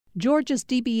Georgia's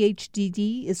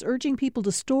DBHDD is urging people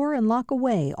to store and lock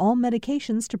away all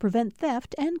medications to prevent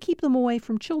theft and keep them away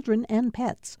from children and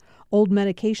pets. Old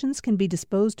medications can be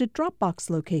disposed at Dropbox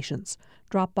locations.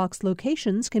 Dropbox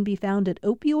locations can be found at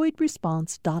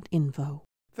opioidresponse.info.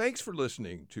 Thanks for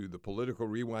listening to the Political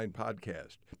Rewind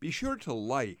podcast. Be sure to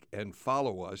like and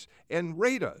follow us and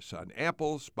rate us on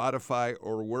Apple, Spotify,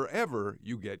 or wherever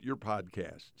you get your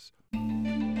podcasts.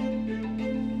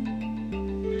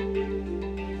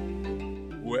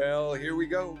 Well, here we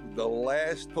go. The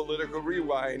last Political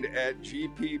Rewind at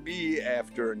GPB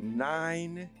after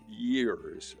 9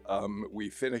 years. We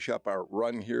finish up our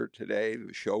run here today.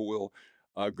 The show will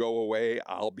go away.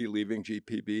 I'll be leaving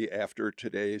GPB after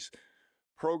today's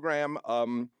program.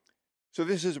 So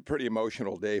this is a pretty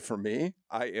emotional day for me.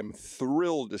 I am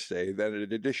thrilled to say that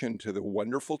in addition to the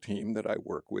wonderful team that I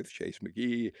work with, Chase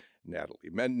McGee, Natalie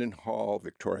Mendenhall,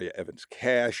 Victoria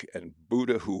Evans-Cash, and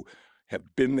Buddha, who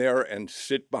have been there and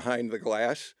sit behind the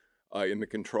glass in the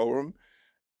control room.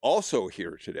 Also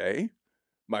here today,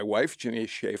 my wife, Janice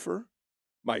Schaefer,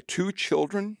 my 2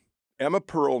 children, Emma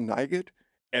Pearl Nigut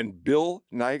and Bill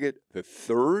Nigut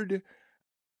III,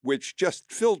 which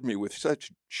just filled me with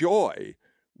such joy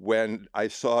when I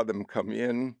saw them come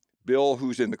in. Bill,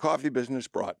 who's in the coffee business,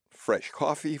 brought fresh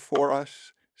coffee for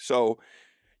us. So,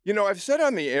 you know, I've said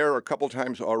on the air a couple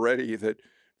times already that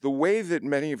the way that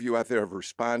many of you out there have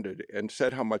responded and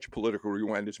said how much Political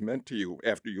Rewind has meant to you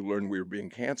after you learned we were being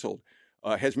canceled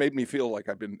has made me feel like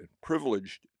I've been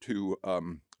privileged to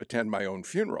attend my own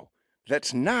funeral.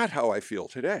 That's not how I feel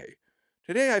today.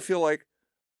 Today I feel like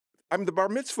I'm the bar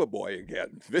mitzvah boy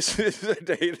again. This is the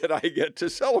day that I get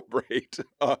to celebrate.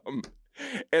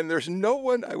 And there's no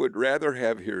one I would rather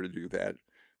have here to do that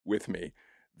with me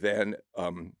than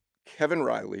Kevin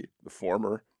Riley, the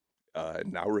former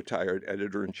now retired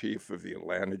editor-in-chief of the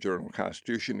Atlanta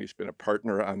Journal-Constitution. He's been a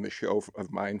partner on the show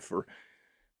of mine for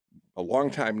a long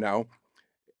time now.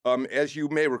 As you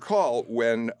may recall,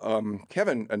 when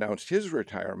Kevin announced his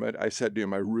retirement, I said to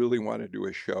him, I really want to do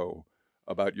a show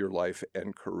about your life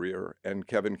and career. And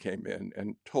Kevin came in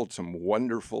and told some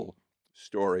wonderful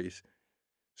stories.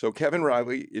 So Kevin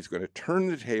Riley is going to turn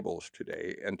the tables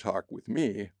today and talk with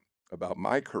me about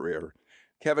my career.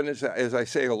 Kevin, as I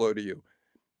say hello to you,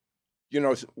 you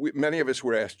know, many of us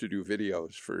were asked to do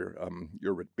videos for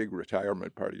your big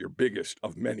retirement party, your biggest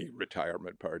of many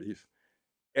retirement parties.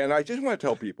 And I just want to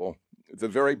tell people the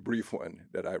very brief one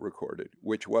that I recorded,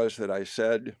 which was that I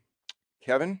said,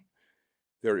 Kevin,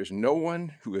 there is no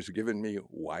one who has given me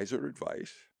wiser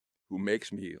advice, who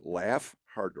makes me laugh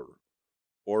harder,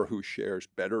 or who shares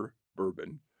better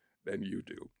bourbon than you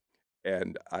do.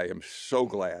 And I am so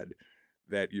glad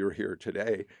that you're here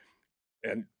today.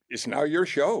 And it's now your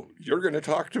show. You're going to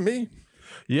talk to me.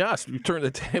 Yes, you turn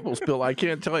the tables, Bill. I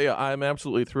can't tell you, I'm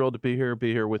absolutely thrilled to be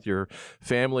here with your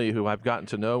family who I've gotten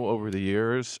to know over the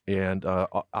years, and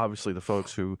obviously the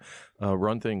folks who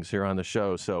run things here on the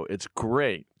show. So it's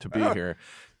great to be here.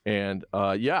 And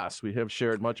yes, we have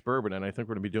shared much bourbon, and I think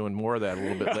we're going to be doing more of that a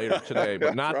little bit later today,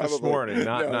 but not this morning,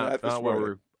 not while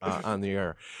we're on the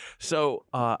air. So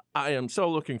I am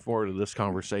so looking forward to this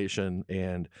conversation,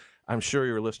 and I'm sure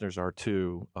your listeners are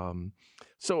too.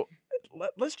 So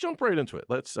let's jump right into it.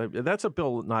 That's a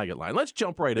Bill Nigut line. Let's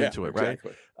jump right into it, right?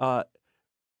 Exactly.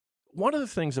 One of the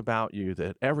things about you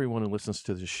that everyone who listens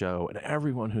to the show and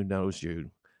everyone who knows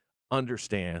you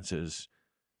understands is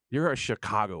you're a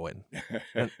Chicagoan,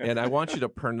 and I want you to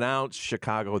pronounce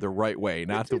Chicago the right way,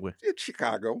 not the way it's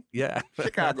Chicago. Yeah,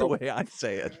 Chicago, not the way I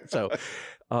say it.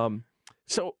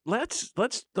 So let's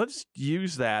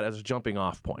use that as a jumping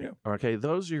off point. Yeah. Okay,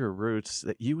 those are your roots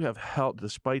that you have held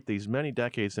despite these many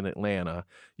decades in Atlanta.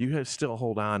 You have still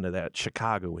hold on to that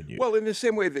Chicago in you. Well, in the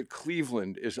same way that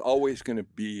Cleveland is always going to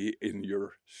be in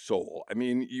your soul. I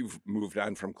mean, you've moved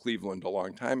on from Cleveland a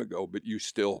long time ago, but you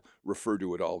still refer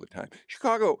to it all the time.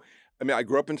 Chicago. I mean, I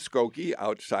grew up in Skokie,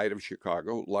 outside of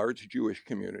Chicago, large Jewish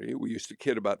community. We used to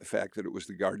kid about the fact that it was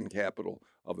the garden capital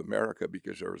of America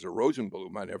because there was a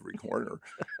Rosenblum on every corner.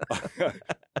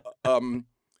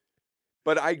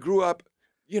 But I grew up,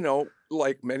 you know,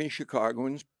 like many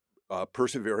Chicagoans,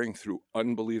 persevering through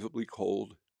unbelievably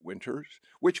cold winters,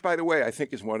 which, by the way, I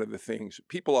think is one of the things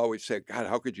people always say, God,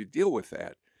 how could you deal with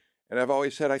that? And I've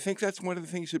always said, I think that's one of the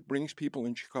things that brings people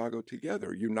in Chicago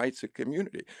together, unites a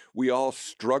community. We all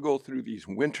struggle through these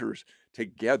winters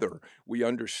together. We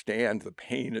understand the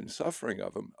pain and suffering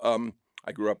of them.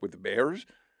 I grew up with the Bears,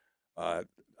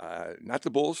 not the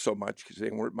Bulls so much because they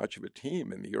weren't much of a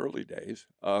team in the early days.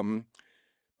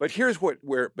 But here's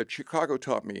but Chicago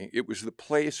taught me, it was the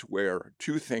place where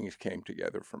two things came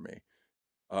together for me.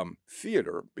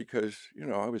 theater because,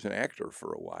 I was an actor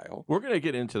for a while. We're going to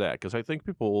get into that because I think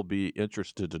people will be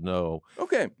interested to know.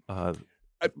 Okay.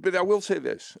 But I will say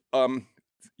this.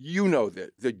 That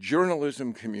the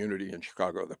journalism community in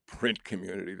Chicago, the print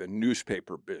community, the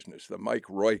newspaper business, the Mike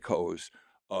Roykos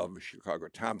of Chicago,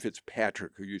 Tom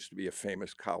Fitzpatrick, who used to be a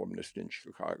famous columnist in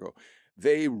Chicago,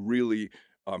 they really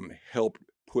helped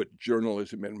put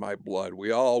journalism in my blood.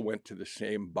 We all went to the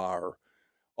same bar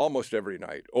almost every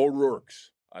night,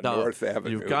 O'Rourke's on North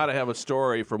Avenue. You've got to have a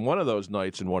story from one of those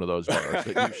nights in one of those bars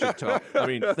that you should tell. I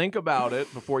mean, think about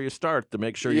it before you start to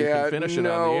make sure you can finish it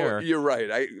on the air. You're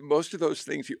right. Most of those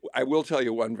things, I will tell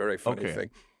you one very funny thing.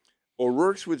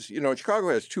 O'Rourke's was, Chicago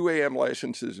has 2 a.m.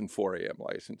 licenses and 4 a.m.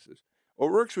 licenses.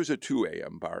 O'Rourke's was a 2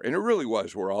 a.m. bar, and it really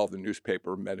was where all the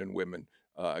newspaper men and women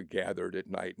gathered at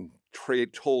night and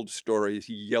told stories,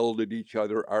 yelled at each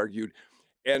other, argued.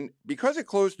 And because it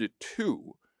closed at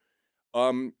 2,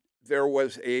 there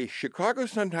was a Chicago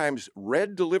Sun-Times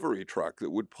red delivery truck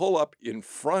that would pull up in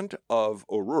front of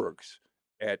O'Rourke's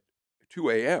at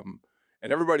 2 a.m.,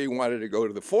 and everybody who wanted to go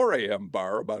to the 4 a.m.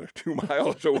 bar about 2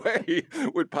 miles away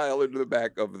would pile into the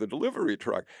back of the delivery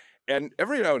truck. And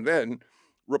every now and then,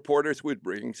 reporters would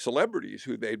bring celebrities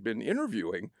who they'd been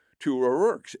interviewing to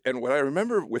O'Rourke's. And what I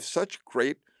remember with such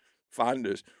great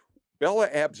fondness, Bella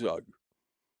Abzug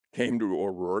came to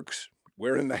O'Rourke's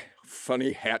wearing the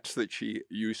funny hats that she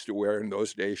used to wear in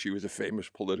those days. She was a famous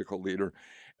political leader.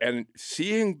 And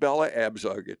seeing Bella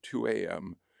Abzug at 2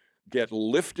 a.m. get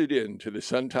lifted into the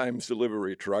Sun-Times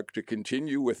delivery truck to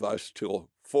continue with us till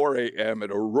 4 a.m. at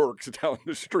O'Rourke's down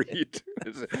the street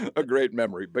is a great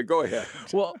memory. But go ahead.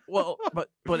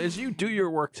 But as you do your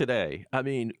work today, I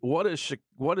mean, what is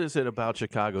it about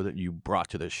Chicago that you brought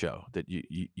to this show that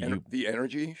you the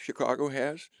energy Chicago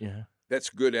has? Yeah. That's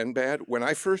good and bad. When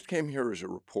I first came here as a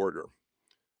reporter,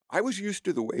 I was used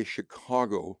to the way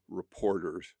Chicago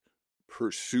reporters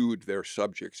pursued their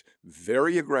subjects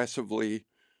very aggressively,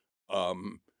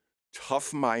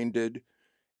 tough-minded,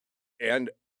 and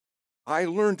I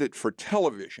learned that for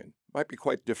television, might be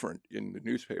quite different in the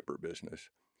newspaper business,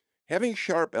 having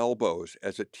sharp elbows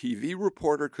as a TV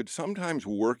reporter could sometimes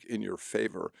work in your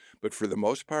favor, but for the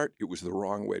most part, it was the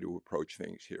wrong way to approach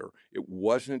things here. It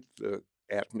wasn't the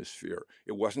atmosphere.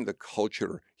 It wasn't the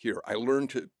culture here. I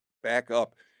learned to back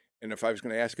up, and if I was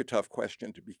going to ask a tough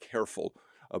question, to be careful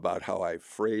about how I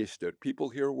phrased it. People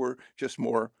here were just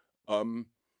more,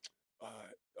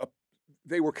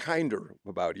 they were kinder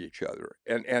about each other.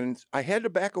 And I had to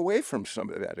back away from some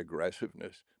of that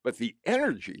aggressiveness. But the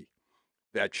energy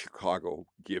that Chicago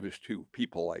gives to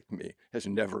people like me has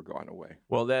never gone away.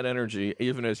 Well, that energy,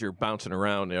 even as you're bouncing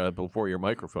around before your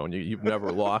microphone, you've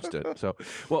never lost it. So,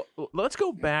 well, let's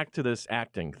go back to this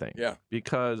acting thing. Yeah.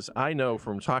 Because I know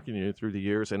from talking to you through the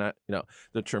years, and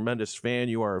the tremendous fan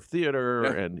you are of theater,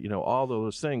 and all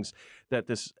those things, that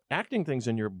this acting thing's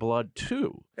in your blood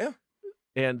too. Yeah.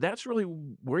 And that's really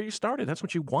where you started. That's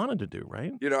what you wanted to do,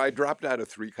 right? I dropped out of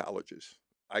 3 colleges.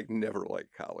 I never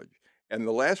liked college. And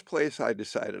the last place I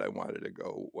decided I wanted to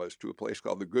go was to a place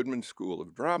called the Goodman School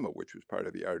of Drama, which was part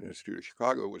of the Art Institute of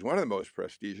Chicago. It was one of the most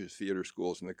prestigious theater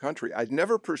schools in the country. I'd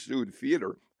never pursued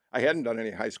theater. I hadn't done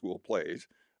any high school plays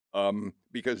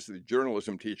because the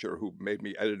journalism teacher who made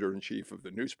me editor-in-chief of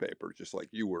the newspaper, just like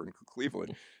you were in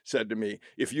Cleveland, said to me,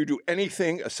 if you do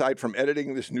anything aside from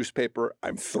editing this newspaper,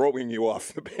 I'm throwing you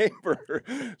off the paper.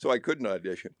 So I couldn't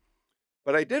audition.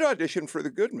 But I did audition for the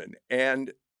Goodman,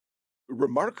 and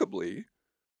remarkably,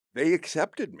 they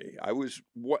accepted me.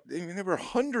 There were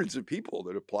hundreds of people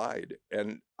that applied,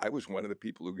 and I was one of the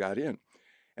people who got in.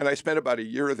 And I spent about a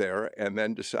year there and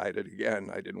then decided again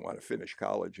I didn't want to finish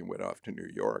college and went off to New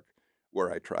York, where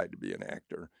I tried to be an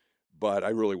actor, but I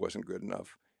really wasn't good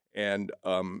enough. And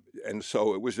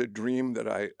so it was a dream that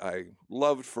I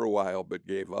loved for a while but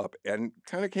gave up, and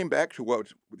kind of came back to what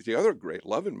was the other great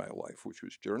love in my life, which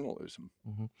was journalism.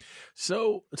 Mm-hmm.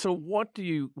 So what do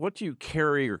you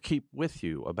carry or keep with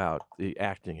you about the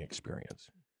acting experience?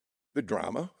 The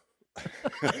drama.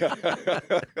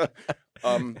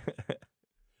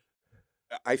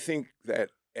 I think that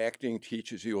acting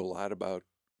teaches you a lot about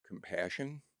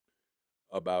compassion,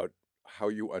 about how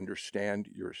you understand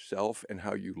yourself and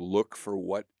how you look for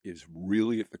what is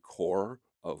really at the core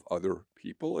of other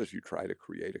people as you try to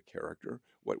create a character,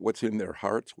 what's in their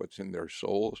hearts, what's in their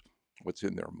souls, what's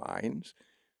in their minds.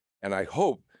 And I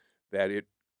hope that it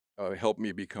helped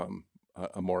me become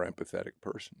a more empathetic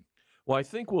person. Well, I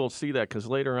think we'll see that because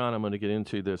later on I'm going to get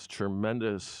into this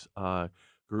tremendous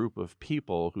group of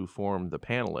people who form the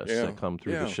panelists that come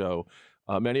through the show.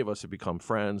 Many of us have become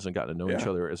friends and gotten to know each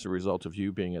other as a result of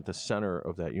you being at the center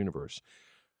of that universe.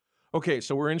 Okay,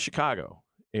 so we're in Chicago,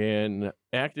 and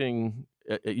acting.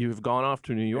 You've gone off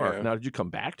to New York. Yeah. Now, did you come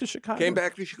back to Chicago? Came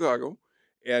back to Chicago,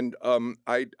 and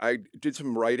I did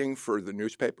some writing for the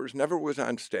newspapers. Never was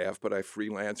on staff, but I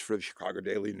freelanced for the Chicago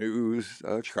Daily News,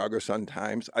 Chicago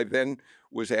Sun-Times. I then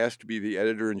was asked to be the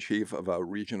editor-in-chief of a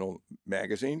regional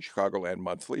magazine, Chicagoland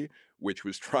Monthly, which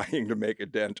was trying to make a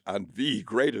dent on the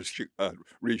greatest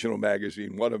regional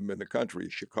magazine, one of them in the country,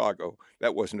 Chicago.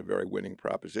 That wasn't a very winning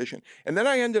proposition. And then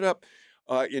I ended up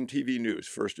in TV news,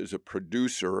 first as a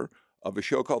producer of a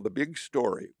show called The Big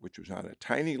Story, which was on a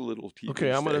tiny little TV Okay,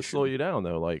 I'm going to station. slow you down,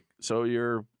 though. Like, so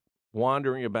you're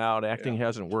wandering about, acting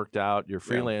hasn't worked out, you're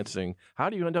freelancing. How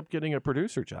do you end up getting a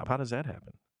producer job? How does that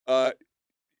happen?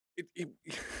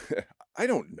 I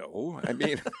don't know. I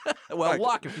mean... well,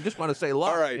 luck, if you just want to say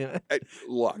luck. All right,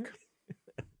 luck.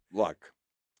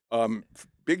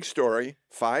 Big Story,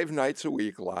 5 nights a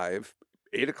week live,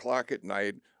 8 o'clock at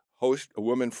night, host a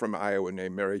woman from Iowa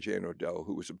named Mary Jane Odell,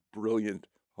 who was a brilliant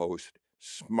host,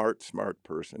 smart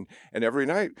person. And every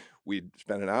night we'd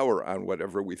spend an hour on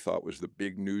whatever we thought was the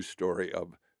big news story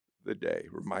of the day.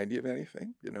 Remind you of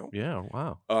anything, Yeah,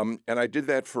 wow. And I did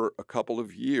that for a couple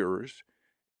of years.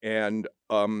 And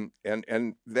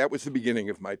that was the beginning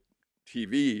of my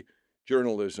TV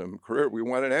journalism career. We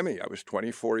won an Emmy. I was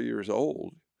 24 years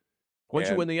old. What'd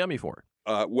you win the Emmy for?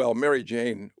 Well, Mary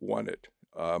Jane won it.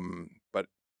 But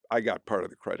I got part of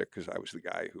the credit because I was the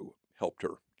guy who helped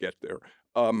her get there.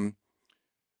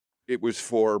 It was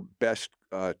for best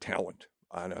talent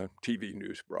on a TV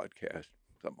news broadcast,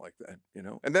 something like that,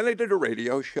 And then I did a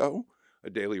radio show, a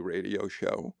daily radio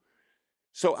show.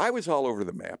 So I was all over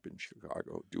the map in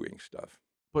Chicago doing stuff.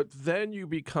 But then you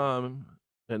become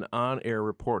an on-air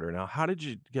reporter. Now, how did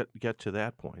you get to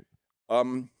that point?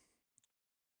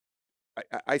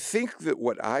 I think that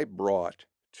what I brought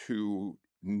to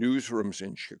newsrooms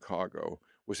in Chicago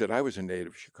was that I was a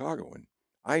native Chicagoan.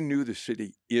 I knew the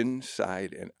city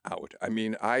inside and out. I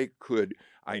mean, I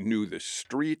knew the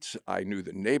streets, I knew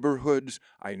the neighborhoods,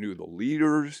 I knew the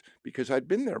leaders because I'd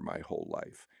been there my whole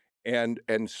life. And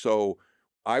so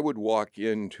I would walk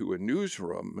into a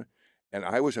newsroom and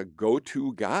I was a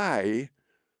go-to guy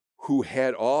who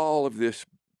had all of this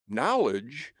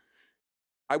knowledge.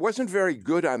 I wasn't very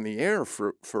good on the air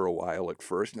for a while at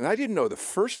first, and I didn't know the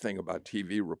first thing about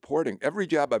TV reporting. Every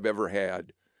job I've ever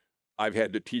had, I've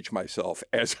had to teach myself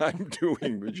as I'm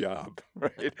doing the job,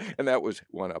 right? And that was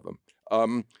one of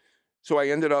them. So I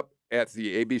ended up at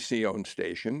the ABC-owned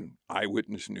station,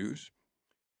 Eyewitness News.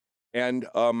 And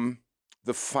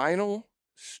the final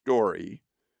story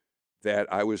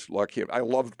that I was lucky, I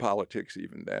loved politics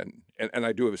even then, and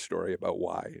I do have a story about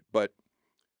why, but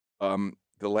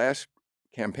the last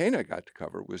campaign I got to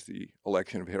cover was the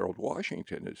election of Harold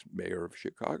Washington as mayor of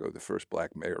Chicago, the first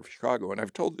black mayor of Chicago. And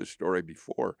I've told this story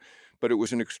before, but it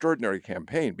was an extraordinary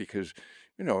campaign because,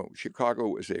 Chicago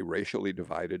was a racially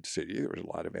divided city. There was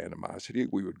a lot of animosity.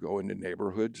 We would go into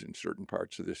neighborhoods in certain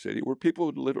parts of the city where people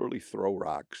would literally throw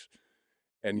rocks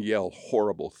and yell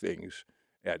horrible things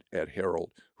at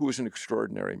Harold, who was an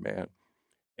extraordinary man.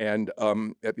 And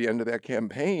at the end of that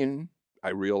campaign, I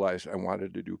realized I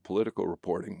wanted to do political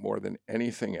reporting more than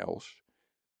anything else.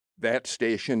 That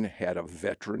station had a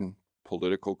veteran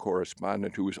political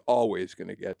correspondent who was always going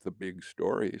to get the big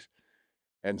stories.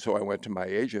 And so I went to my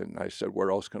agent and I said,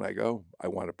 where else can I go? I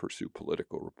want to pursue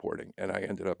political reporting. And I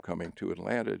ended up coming to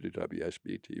Atlanta to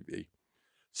WSB TV.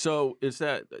 So is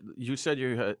that, you said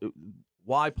you had,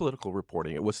 why political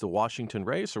reporting? It was the Washington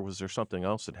race, or was there something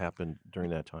else that happened during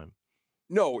that time?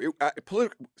 No,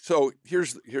 so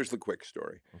here's the quick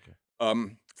story. Okay.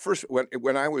 First,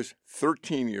 when I was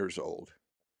 13 years old,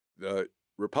 the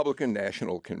Republican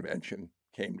National Convention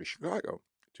came to Chicago,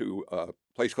 to a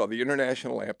place called the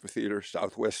International Amphitheater,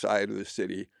 southwest side of the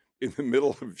city, in the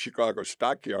middle of Chicago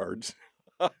stockyards.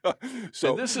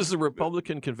 So and this is the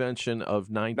Republican Convention of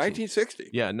 1960.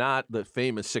 Yeah, not the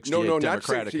famous 68 no, Democratic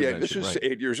not 68. Convention. This was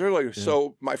right. 8 years earlier. Yeah.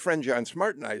 So my friend John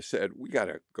Smart and I said, we got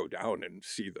to go down and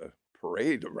see the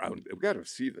parade around. We got to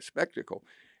see the spectacle.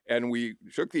 And we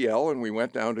took the L and we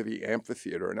went down to the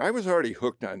amphitheater. And I was already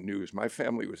hooked on news. My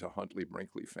family was a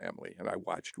Huntley-Brinkley family, and I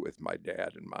watched with my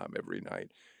dad and mom every night.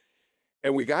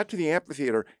 And we got to the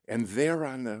amphitheater, and there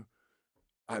on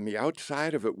the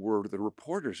outside of it were the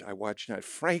reporters. I watched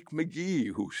Frank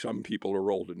McGee, who some people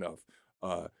are old enough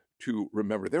to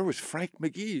remember. There was Frank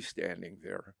McGee standing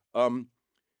there.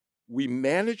 We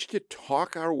managed to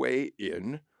talk our way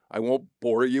in. I won't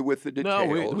bore you with the details.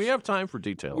 No, we have time for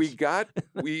details.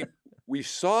 We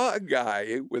saw a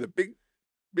guy with a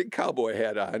big cowboy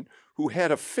hat on who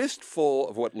had a fistful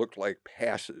of what looked like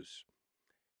passes.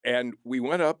 And we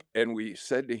went up and we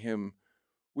said to him,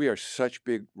 We are such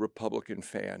big Republican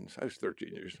fans. I was 13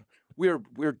 years old.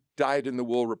 We're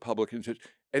dyed-in-the-wool Republicans.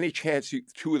 Any chance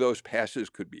two of those passes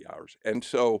could be ours. And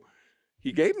so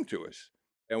he gave them to us.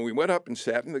 And we went up and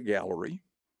sat in the gallery.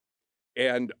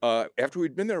 And after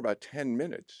we'd been there about 10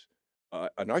 minutes,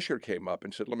 an usher came up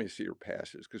and said, "Let me see your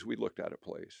passes," because we looked out of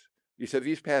place. He said,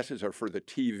 "These passes are for the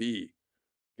TV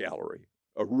gallery,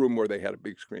 a room where they had a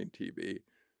big screen TV,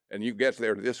 and you get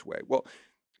there this way." Well,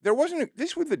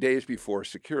 this was the days before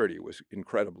security was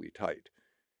incredibly tight.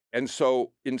 And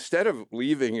so instead of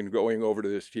leaving and going over to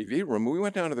this TV room, we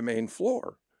went down to the main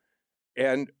floor.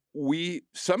 And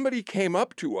somebody came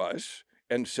up to us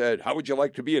and said, "How would you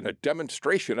like to be in a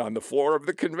demonstration on the floor of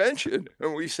the convention?"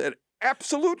 And we said,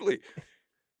 "Absolutely."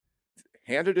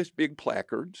 Handed us big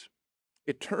placards.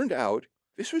 It turned out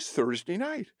this was Thursday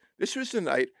night. This was the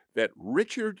night that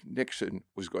Richard Nixon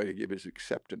was going to give his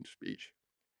acceptance speech.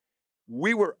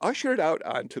 We were ushered out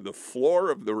onto the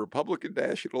floor of the Republican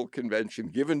National Convention,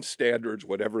 given standards,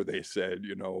 whatever they said,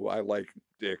 I like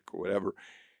Dick, whatever.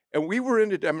 And we were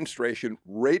in a demonstration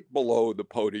right below the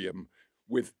podium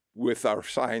with our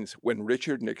signs when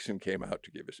Richard Nixon came out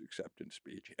to give his acceptance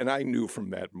speech. And I knew from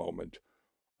that moment,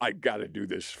 I got to do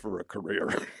this for a career.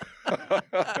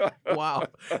 Wow,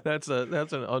 that's an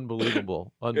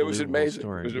unbelievable It was amazing.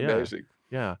 story. It was amazing.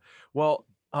 Yeah. Well,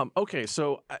 okay,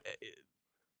 so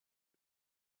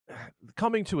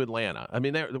coming to Atlanta, I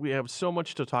mean, we have so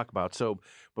much to talk about. So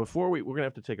before we're going to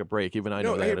have to take a break, even I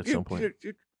know that at some point.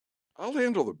 I'll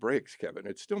handle the breaks, Kevin.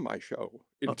 It's still my show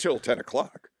until 10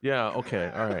 o'clock. Yeah,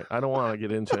 okay, all right. I don't want to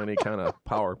get into any kind of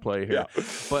power play here. Yeah.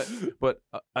 But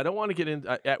I don't want to get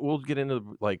into we'll get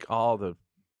into like all the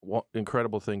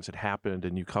incredible things that happened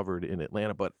and you covered in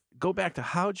Atlanta, but go back to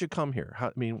how'd you come here?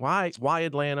 Why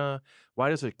Atlanta? Why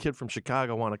does a kid from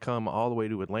Chicago want to come all the way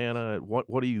to Atlanta?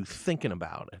 What are you thinking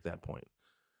about at that point?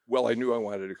 Well, I knew I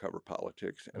wanted to cover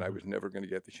politics, and I was never going to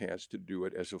get the chance to do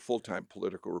it as a full-time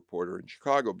political reporter in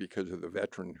Chicago because of the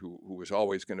veteran who was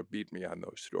always going to beat me on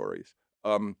those stories.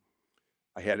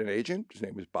 I had an agent. His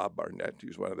name was Bob Barnett. He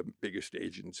was one of the biggest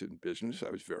agents in business. I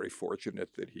was very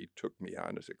fortunate that he took me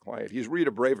on as a client. He's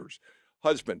Rita Braver's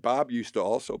husband. Bob used to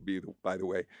also be, by the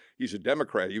way, he's a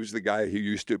Democrat. He was the guy who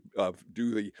used to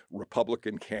do the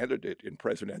Republican candidate in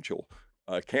presidential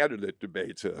candidate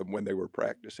debates when they were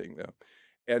practicing them.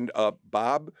 And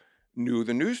Bob knew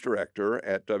the news director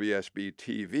at WSB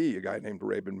TV, a guy named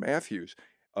Rabin Matthews.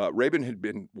 Rabin had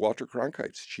been Walter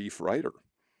Cronkite's chief writer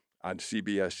on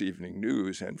CBS Evening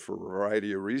News, and for a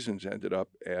variety of reasons ended up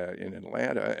in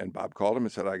Atlanta. And Bob called him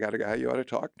and said, "I got a guy you ought to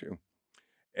talk to."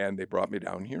 And they brought me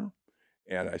down here,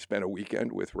 and I spent a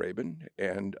weekend with Rabin,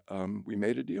 and we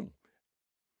made a deal.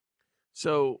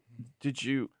 So did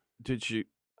you?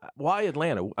 Why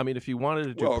Atlanta? I mean, if you wanted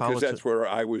to do politics, because that's where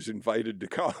I was invited to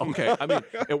come. Okay, I mean,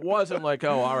 it wasn't like,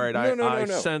 oh, all right, I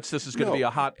sense this is going to be a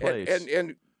hot place.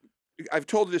 And I've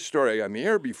told this story on the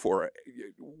air before.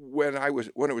 When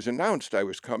it was announced I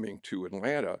was coming to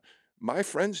Atlanta, my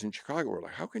friends in Chicago were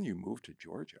like, "How can you move to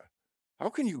Georgia? How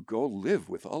can you go live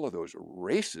with all of those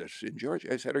racists in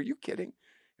Georgia?" I said, "Are you kidding?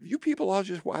 Have you people all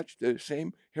just watched the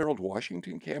same Harold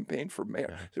Washington campaign for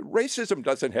mayor? Yeah. Racism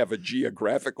doesn't have a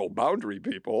geographical boundary,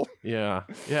 people." Yeah.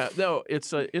 No,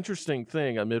 it's an interesting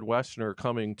thing, a Midwesterner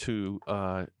coming to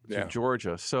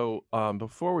Georgia. So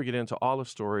before we get into all the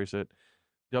stories at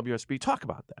WSB, talk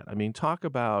about that. I mean, talk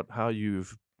about how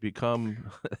you've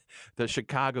become the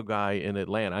Chicago guy in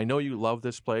Atlanta. I know you love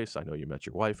this place. I know you met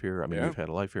your wife here. I mean, you've had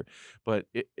a life here. But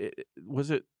was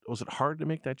it hard to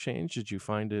make that change? Did you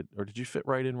find it, or did you fit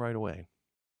right in right away?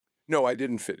 No, I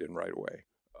didn't fit in right away.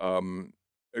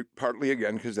 Partly,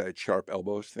 again, because that sharp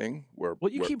elbows thing.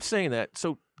 You keep saying that.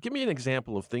 So give me an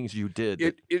example of things you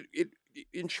did.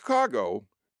 In Chicago,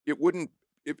 it wouldn't.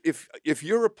 If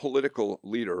you're a political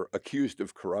leader accused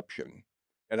of corruption,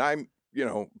 and I'm,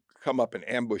 come up and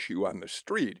ambush you on the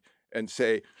street and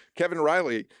say, "Kevin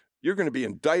Riley, you're going to be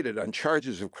indicted on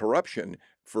charges of corruption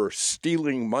for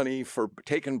stealing money, for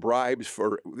taking bribes,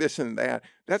 for this and that,"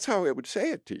 that's how I would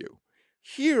say it to you.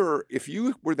 Here, if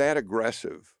you were that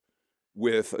aggressive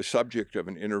with a subject of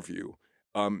an interview,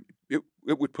 it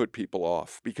would put people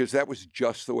off, because that was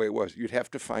just the way it was. You'd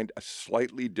have to find a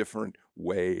slightly different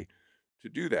way to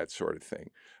do that sort of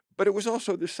thing. But it was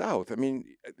also the South. I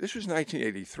mean, this was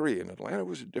 1983, and Atlanta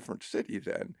was a different city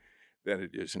then than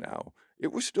it is now.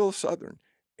 It was still Southern,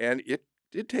 and it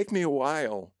did take me a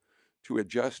while to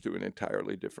adjust to an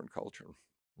entirely different culture.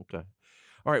 Okay.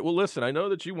 All right. Well, listen, I know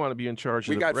that you want to be in charge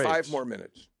of the breaks. We got 5 more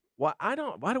minutes. Well, I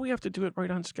don't. Why do we have to do it right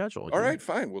on schedule? All right,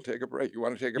 fine. We'll take a break. You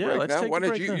want to take a break now? Why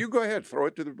don't you go ahead, throw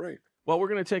it to the break. Well, we're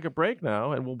going to take a break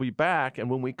now, and we'll be back. And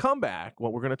when we come back,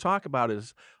 what we're going to talk about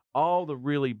is all the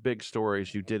really big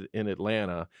stories you did in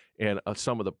Atlanta and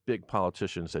some of the big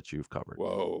politicians that you've covered.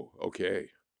 Whoa, okay.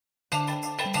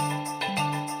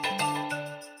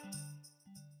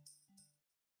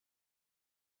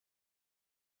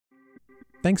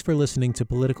 Thanks for listening to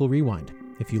Political Rewind.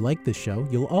 If you like this show,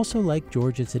 you'll also like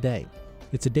Georgia Today.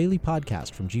 It's a daily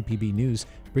podcast from GPB News,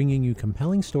 bringing you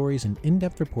compelling stories and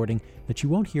in-depth reporting that you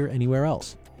won't hear anywhere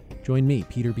else. Join me,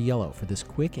 Peter Biello, for this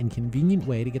quick and convenient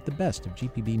way to get the best of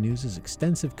GPB News'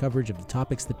 extensive coverage of the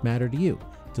topics that matter to you,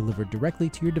 delivered directly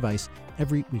to your device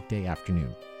every weekday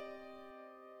afternoon.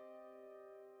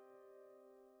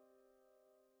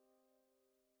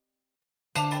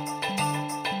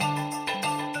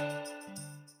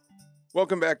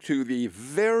 Welcome back to the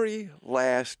very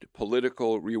last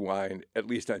Political Rewind, at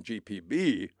least on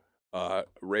GPB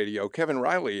radio. Kevin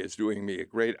Riley is doing me a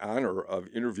great honor of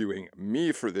interviewing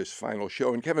me for this final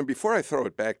show. And Kevin, before I throw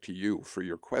it back to you for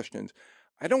your questions,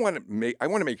 I want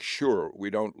to make sure we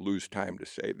don't lose time to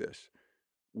say this.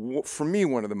 For me,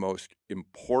 one of the most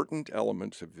important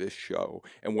elements of this show,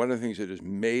 and one of the things that has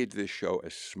made this show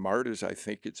as smart as I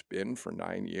think it's been for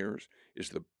 9 years, is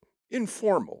the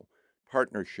informal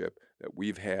partnership that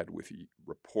we've had with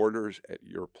reporters at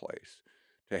your place.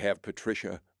 To have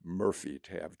Patricia Murphy,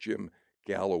 to have Jim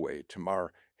Galloway,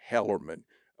 Tamar Hallerman,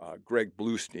 Greg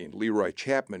Bluestein, Leroy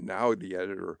Chapman, now the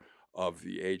editor of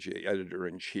the AJ,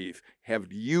 editor-in-chief,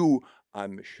 have you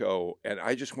on the show. And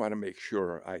I just want to make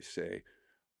sure I say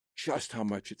just how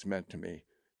much it's meant to me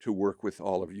to work with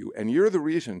all of you. And you're the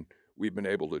reason we've been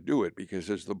able to do it,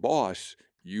 because as the boss,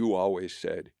 you always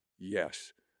said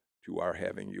yes to our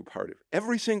having you part of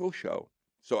every single show.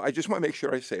 So I just want to make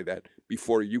sure I say that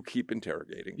before you keep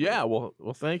interrogating me. Yeah, well,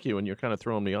 thank you. And you're kind of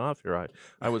throwing me off here.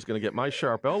 I was going to get my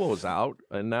sharp elbows out,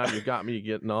 and now you got me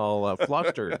getting all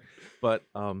flustered. But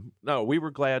no, we were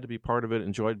glad to be part of it,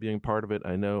 enjoyed being part of it.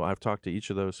 I know I've talked to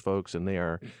each of those folks, and they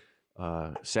are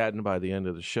saddened by the end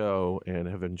of the show and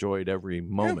have enjoyed every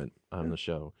moment on the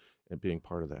show and being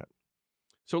part of that.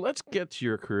 So let's get to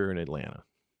your career in Atlanta.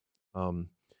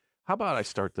 How about I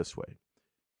start this way?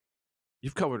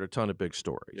 You've covered a ton of big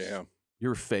stories. Yeah.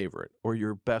 Your favorite or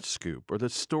your best scoop or the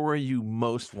story you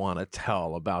most want to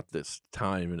tell about this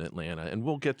time in Atlanta. And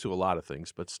we'll get to a lot of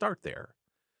things, but start there.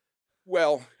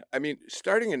 Well, I mean,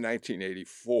 starting in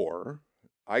 1984,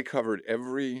 I covered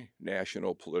every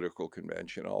national political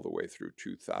convention all the way through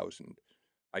 2000.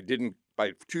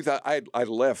 By 2000, I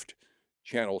left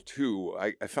Channel 2,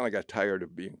 I finally got tired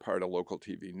of being part of local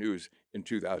TV news in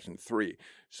 2003.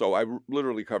 So I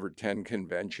literally covered 10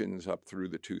 conventions up through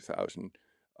the 2000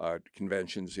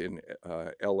 conventions in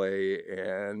LA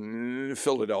and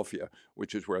Philadelphia,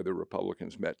 which is where the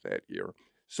Republicans met that year.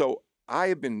 So I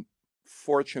have been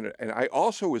fortunate, and I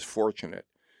also was fortunate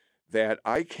that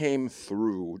I came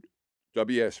through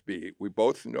WSB. We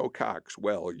both know Cox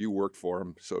well. You worked for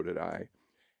him, so did I.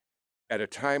 At a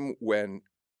time when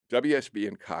WSB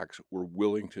and Cox were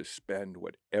willing to spend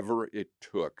whatever it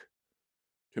took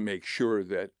to make sure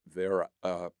that their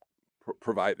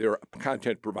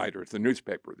content providers, the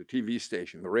newspaper, the TV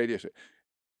station, the radio station,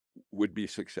 would be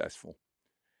successful.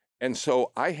 And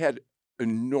so I had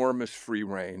enormous free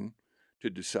rein to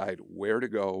decide where to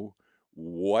go,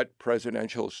 what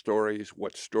presidential stories,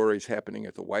 what stories happening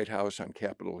at the White House, on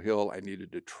Capitol Hill I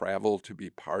needed to travel to be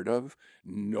part of.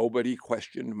 Nobody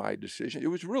questioned my decision.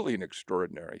 It was really an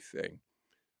extraordinary thing.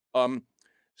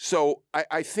 So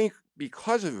I think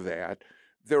because of that,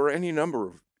 there are any number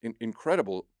of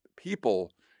incredible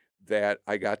people that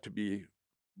I got to be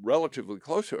relatively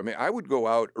close to. I mean, I would go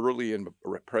out early in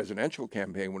a presidential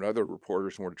campaign when other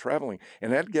reporters weren't traveling,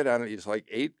 and I'd get on these like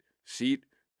 8-seat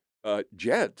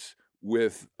jets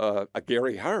with a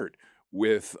Gary Hart,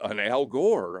 with an Al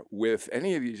Gore, with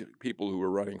any of these people who were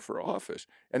running for office.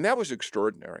 And that was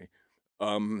extraordinary.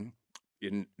 In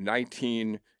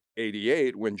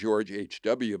 1988, when George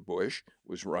H.W. Bush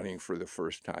was running for the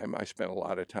first time, I spent a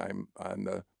lot of time on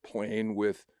the plane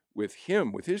with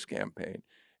him, with his campaign.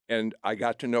 And I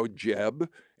got to know Jeb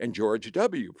and George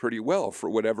W. pretty well. For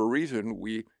whatever reason,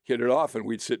 we hit it off, and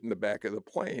we'd sit in the back of the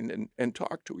plane and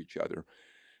talk to each other.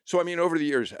 So, I mean, over the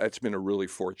years, that's been a really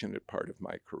fortunate part of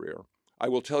my career. I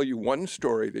will tell you one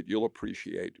story that you'll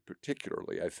appreciate,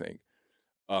 particularly, I think,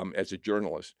 as a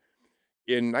journalist.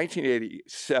 In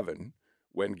 1987,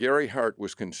 when Gary Hart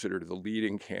was considered the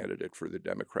leading candidate for the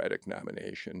Democratic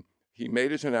nomination, he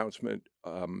made his announcement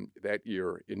that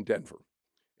year in Denver.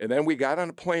 And then we got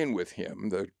on a plane with him,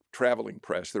 the traveling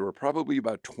press. There were probably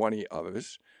about 20 of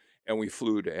us. And we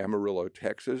flew to Amarillo,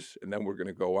 Texas, and then we're going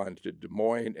to go on to Des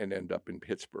Moines and end up in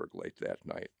Pittsburgh late that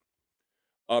night.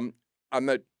 On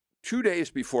the 2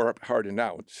 days before Hart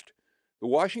announced, the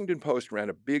Washington Post ran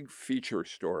a big feature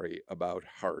story about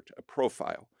Hart, a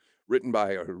profile written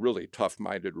by a really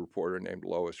tough-minded reporter named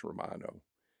Lois Romano.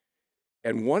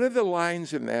 And one of the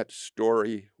lines in that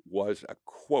story was a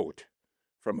quote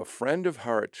from a friend of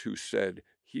Hart's who said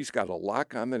he's got a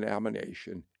lock on the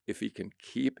nomination if he can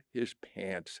keep his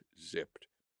pants zipped.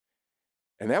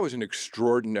 And that was an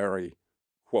extraordinary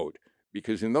quote,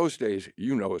 because in those days,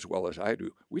 you know as well as I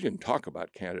do, we didn't talk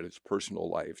about candidates' personal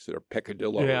lives, their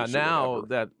peccadillos. Yeah, now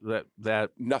that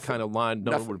kind of line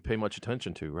no one would pay much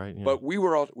attention to, right? Yeah. But we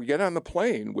get on the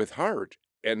plane with Hart,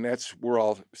 and we're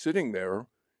all sitting there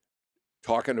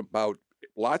talking about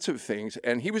lots of things,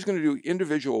 and he was going to do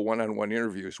individual one-on-one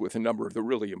interviews with a number of the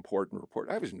really important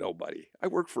reporters. I was nobody. I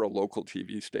worked for a local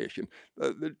TV station.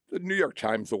 The New York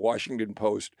Times, the Washington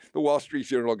Post, the Wall Street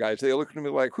Journal guys, they looked at me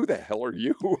like, who the hell are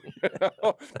you?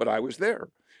 But I was there.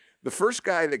 The first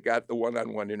guy that got the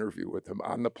one-on-one interview with him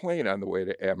on the plane on the way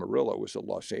to Amarillo was a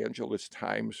Los Angeles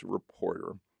Times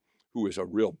reporter who is a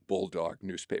real bulldog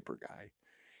newspaper guy.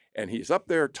 And he's up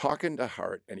there talking to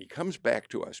Hart, and he comes back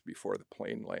to us before the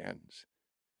plane lands.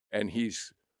 And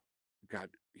he's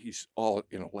all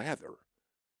in a lather.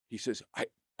 He says,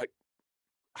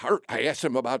 Hart, I asked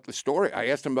him about the story. I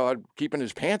asked him about keeping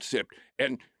his pants zipped,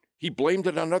 and he blamed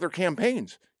it on other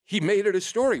campaigns. He made it a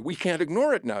story. We can't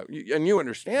ignore it now. And you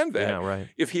understand that. Yeah, right.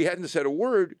 If he hadn't said a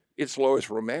word, it's Lois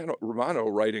Romano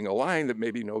writing a line that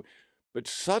maybe no. But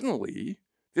suddenly,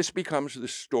 this becomes the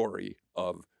story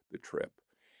of the trip.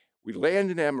 We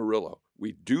land in Amarillo.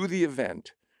 We do the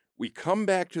event. We come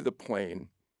back to the plane,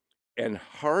 and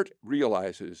Hart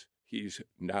realizes he's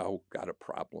now got a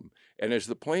problem. And as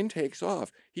the plane takes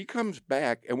off, he comes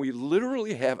back, and we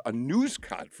literally have a news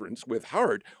conference with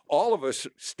Hart, all of us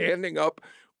standing up,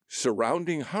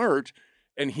 surrounding Hart,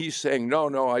 and he's saying,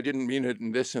 no, I didn't mean it,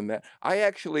 and this and that.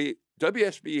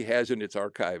 WSB has in its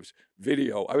archives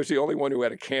video. I was the only one who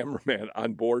had a cameraman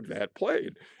on board that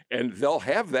plane, and they'll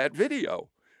have that video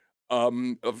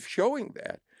of showing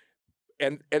that.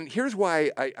 And here's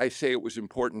why I say it was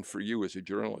important for you as a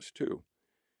journalist, too.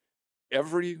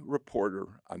 Every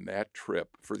reporter on that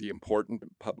trip for the important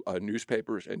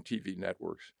newspapers and TV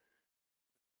networks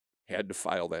had to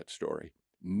file that story.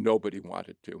 Nobody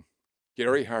wanted to.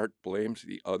 Gary Hart blames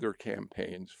the other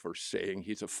campaigns for saying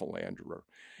he's a philanderer.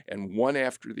 And one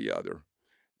after the other,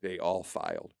 they all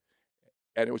filed.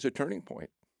 And it was a turning point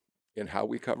in how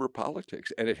we cover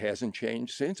politics. And it hasn't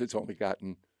changed since. It's only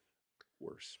gotten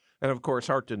worse. And of course,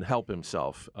 Hart didn't help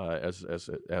himself as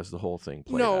the whole thing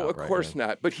played out. No, of course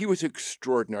not. But he was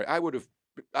extraordinary.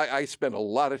 I spent a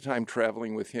lot of time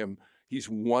traveling with him. He's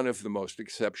one of the most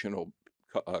exceptional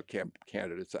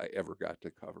candidates I ever got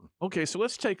to cover. Okay, so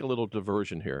let's take a little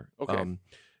diversion here. Okay.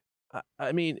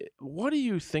 I mean, what do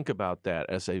you think about that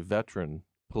as a veteran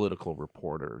political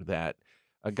reporter, that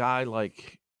a guy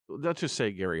like, let's just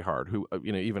say Gary Hart, who,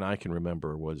 even I can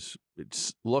remember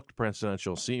looked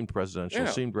presidential, seemed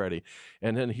ready,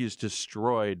 and then he's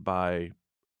destroyed by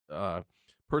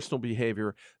personal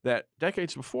behavior that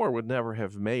decades before would never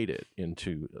have made it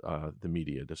into the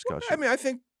media discussion? Well, I mean, I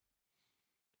think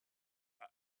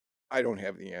I don't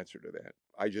have the answer to that.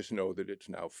 I just know that it's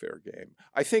now fair game.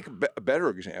 I think a better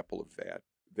example of that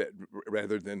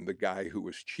rather than the guy who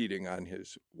was cheating on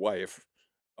his wife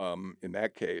in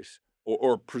that case,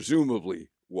 or presumably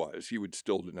was. He would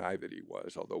still deny that he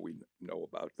was, although we know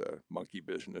about the monkey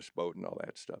business boat and all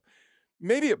that stuff.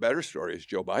 Maybe a better story is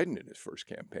Joe Biden in his first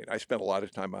campaign. I spent a lot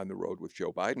of time on the road with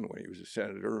Joe Biden when he was a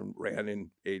senator and ran in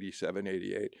 87,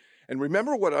 88. And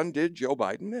remember what undid Joe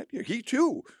Biden that year? He,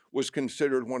 too, was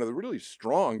considered one of the really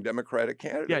strong Democratic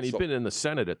candidates. Yeah, and he'd been in the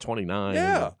Senate at 29.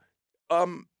 Yeah.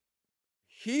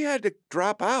 He had to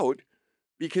drop out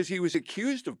because he was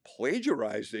accused of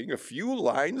plagiarizing a few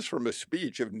lines from a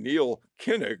speech of Neil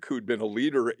Kinnock, who'd been a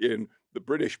leader in the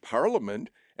British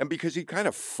Parliament, and because he kind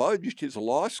of fudged his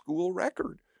law school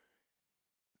record.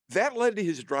 That led to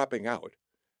his dropping out.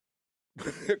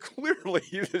 Clearly,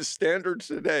 the standards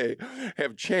today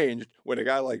have changed when a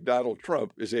guy like Donald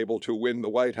Trump is able to win the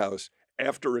White House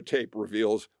after a tape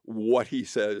reveals what he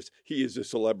says he is a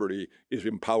celebrity is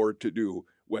empowered to do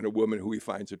when a woman who he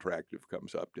finds attractive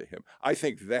comes up to him. I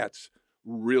think that's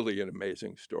really an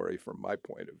amazing story from my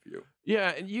point of view.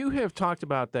 Yeah, and you have talked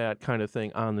about that kind of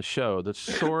thing on the show, the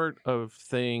sort of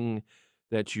thing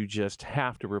that you just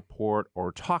have to report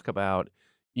or talk about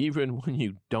even when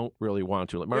you don't really want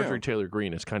to. Like Marjorie Taylor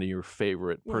Greene is kind of your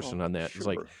favorite person on that. Sure. It's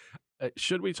like,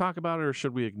 should we talk about it or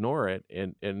should we ignore it?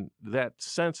 And that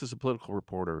sense as a political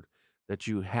reporter that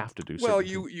you have to do Well,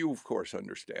 certain things? you of course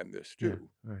understand this Yeah, too.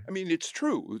 right. I mean, it's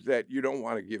true that you don't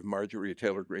want to give Marjorie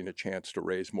Taylor Greene a chance to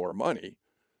raise more money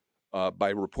by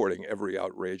reporting every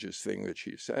outrageous thing that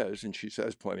she says, and she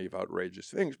says plenty of outrageous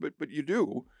things. But you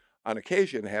do, on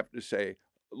occasion, have to say,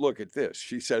 "Look at this."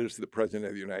 She says the president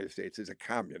of the United States is a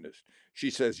communist. She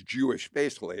says Jewish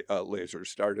space lasers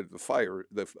started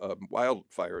the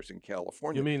wildfires in You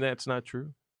California. mean that's not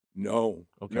true? No,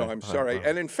 Okay. I'm All right. sorry. Wow.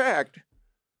 And in fact,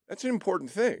 that's an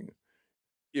important thing.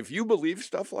 If you believe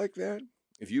stuff like that,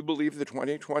 if you believe the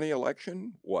 2020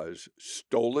 election was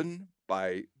stolen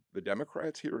by the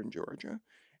Democrats here in Georgia,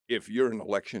 if you're an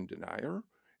election denier,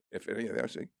 if any of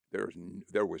that,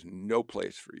 there was no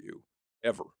place for you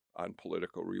ever on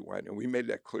Political Rewind. And we made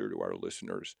that clear to our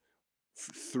listeners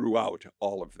throughout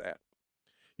all of that.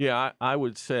 Yeah, I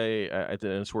would say and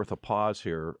it's worth a pause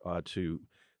here to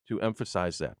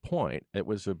emphasize that point. It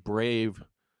was a brave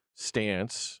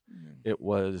stance. It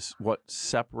was what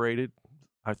separated,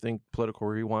 I think, Political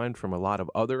Rewind from a lot of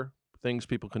other things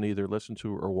people can either listen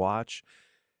to or watch.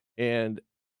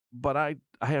 But I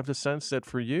have the sense that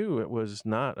for you, it was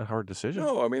not a hard decision.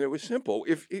 No, I mean, it was simple.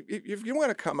 If you want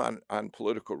to come on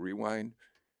Political Rewind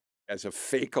as a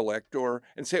fake elector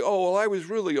and say, "Oh, well, I was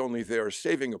really only there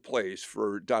saving a place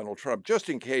for Donald Trump, just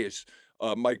in case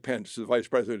Mike Pence, the vice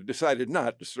president, decided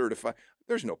not to certify,"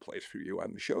 there's no place for you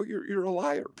on the show. You're a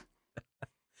liar.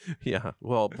 Yeah,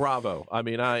 well, bravo. I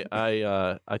mean,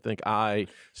 I think I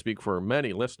speak for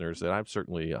many listeners that I've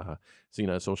certainly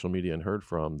seen on social media and heard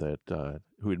from that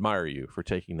who admire you for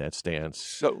taking that stance.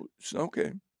 So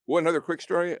okay. One other quick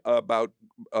story about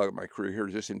my career here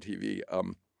just in TV.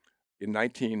 In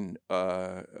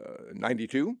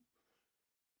 1992,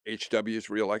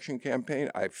 HW's reelection campaign,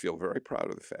 I feel very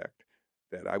proud of the fact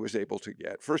that I was able to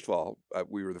get, first of all,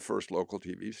 we were the first local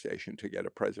TV station to get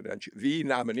the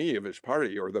nominee of his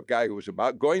party, or the guy who was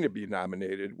going to be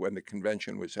nominated when the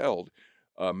convention was held.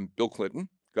 Bill Clinton,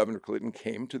 Governor Clinton,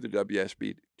 came to the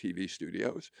WSB TV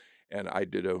studios, and I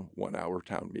did a 1-hour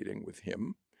town meeting with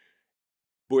him.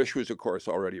 Bush was, of course,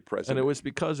 already president. And it was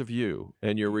because of you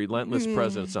and your relentless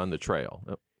presence on the trail.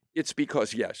 It's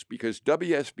because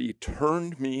WSB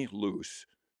turned me loose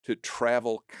to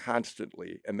travel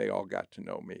constantly, and they all got to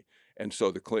know me. And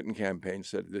so the Clinton campaign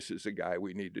said, "This is a guy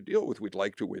we need to deal with. We'd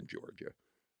like to win Georgia,"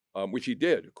 which he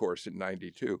did, of course, in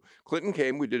 92. Clinton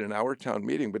came, we did an hour town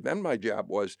meeting, but then my job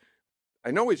was,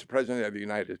 I know he's the president of the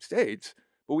United States,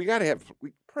 but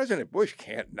President Bush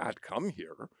can't not come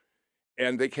here.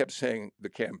 And they kept saying, the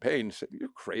campaign said, "You're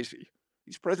crazy.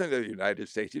 He's president of the United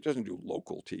States. He doesn't do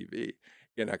local TV."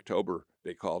 In October,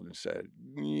 they called and said,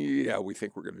 "Yeah, we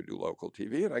think we're going to do local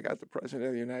TV." And I got the president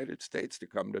of the United States to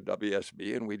come to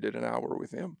WSB, and we did an hour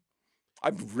with him.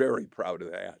 I'm very proud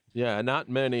of that. Yeah, not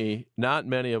many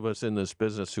of us in this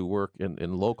business who work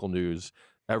in local news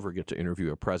ever get to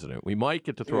interview a president. We might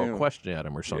get to throw a question at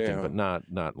him or something, but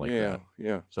not like that.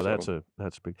 Yeah. So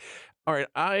that's big. All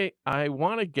right, I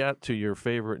want to get to your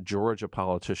favorite Georgia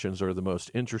politicians or the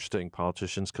most interesting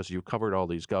politicians because you covered all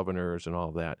these governors and all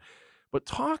of that. But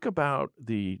talk about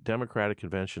the Democratic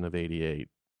Convention of '88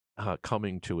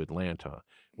 coming to Atlanta.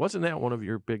 Wasn't that one of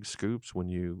your big scoops when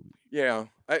you? Yeah.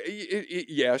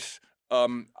 Yes.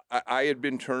 I had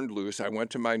been turned loose. I went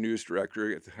to my news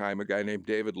director at the time, a guy named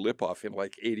David Lipoff, in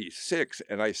like '86,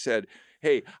 and I said,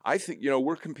 "Hey, I think,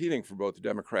 we're competing for both the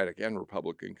Democratic and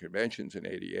Republican conventions in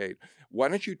 '88. Why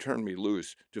don't you turn me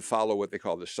loose to follow what they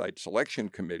call the site selection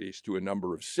committees to a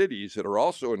number of cities that are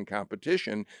also in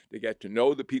competition to get to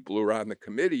know the people who are on the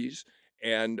committees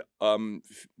and,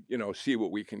 see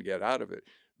what we can get out of it."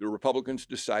 The Republicans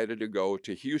decided to go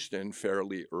to Houston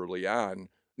fairly early on.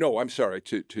 No, I'm sorry,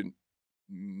 to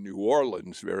New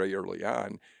Orleans very early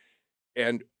on.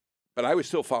 But I was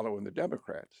still following the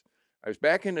Democrats. I was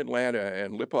back in Atlanta,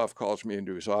 and Lipoff calls me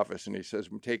into his office, and he says,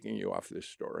 "I'm taking you off this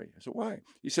story." I said, "Why?"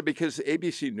 He said, "Because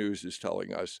ABC News is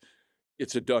telling us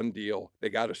it's a done deal. They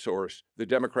got a source. The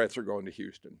Democrats are going to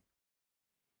Houston."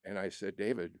 And I said,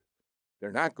 "David,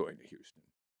 they're not going to Houston.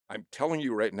 I'm telling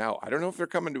you right now, I don't know if they're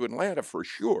coming to Atlanta for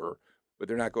sure, but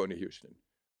they're not going to Houston."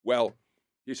 Well,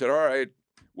 he said, "All right,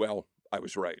 well, I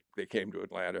was right. They came to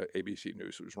Atlanta. ABC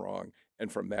News was wrong."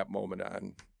 And from that moment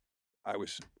on, I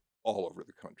was all over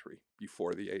the country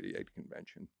before the '88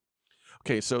 convention.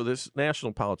 Okay, so this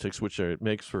national politics, which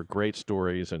makes for great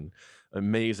stories and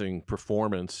amazing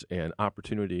performance and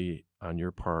opportunity on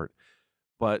your part.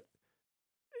 But,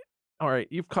 all right,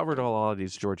 you've covered all of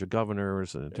these Georgia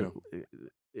governors.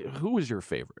 Who was your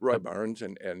favorite? Roy Barnes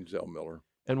and Zell Miller.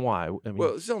 And why? I mean,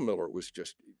 Well, Zell Miller was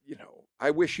just, I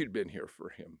wish you'd been here for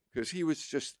him because he was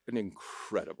just an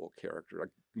incredible character, a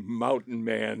mountain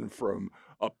man from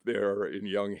up there in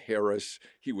Young Harris.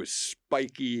 He was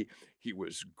spiky. He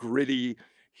was gritty.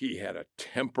 He had a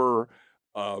temper.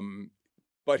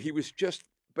 But he was just,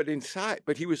 but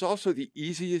he was also the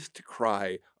easiest to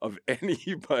cry of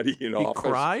anybody in He office.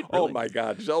 cried? Oh Really? my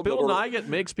God. Zell Bill Miller. Nigut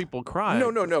makes people cry. No,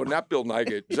 not Bill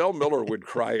Nigut. Zell Miller would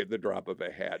cry at the drop of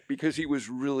a hat because he was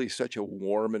really such a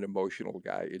warm and emotional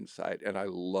guy inside. And I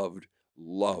loved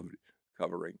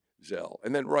covering Zell.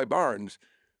 And then Roy Barnes,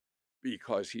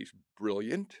 because he's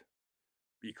brilliant,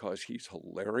 because he's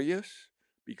hilarious,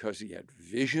 because he had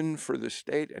vision for the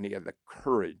state and he had the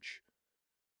courage,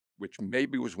 which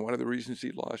maybe was one of the reasons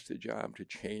he lost the job, to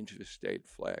change the state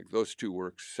flag. Those two were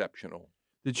exceptional.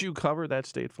 Did you cover that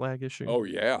state flag issue? Oh,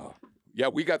 yeah. Yeah,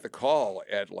 we got the call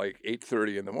at like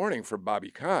 8:30 in the morning from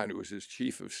Bobby Kahn, who was his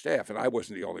chief of staff. And I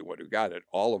wasn't the only one who got it.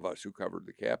 All of us who covered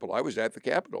the Capitol. I was at the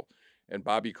Capitol. And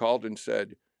Bobby called and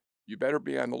said, you better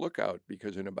be on the lookout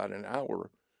because in about an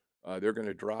hour, they're going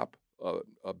to drop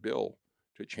a bill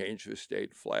to change the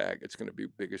state flag. It's going to be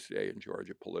the biggest day in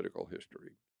Georgia political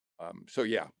history. So,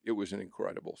 yeah, it was an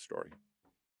incredible story.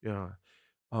 Yeah.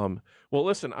 Well,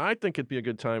 listen, I think it'd be a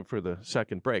good time for the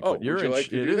second break. Oh, but you're would you like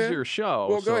to it do is that? your show.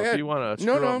 Well, so go ahead. if you want to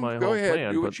No, screw up my go whole ahead.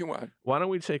 plan, Do but what you want. why don't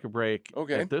we take a break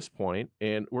Okay. at this point,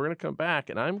 and we're going to come back,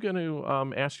 and I'm going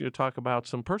to ask you to talk about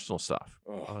some personal stuff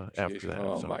after geez. that.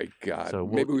 Oh, So- my God. so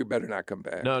Maybe we better not come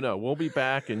back. No, we'll be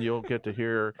back, and you'll get to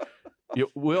hear.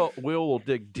 We'll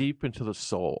dig deep into the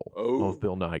soul of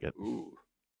Bill Nigut. Ooh.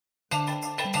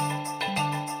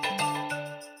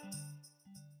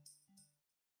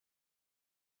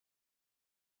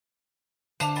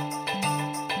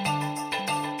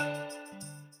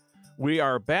 We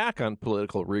are back on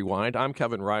Political Rewind. I'm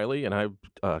Kevin Riley, and I've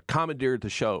commandeered the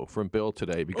show from Bill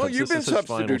today because Well, you've been this is his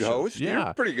final substitute show. host. Yeah,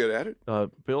 You're pretty good at it.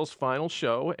 Bill's final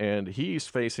show, and he's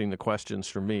facing the questions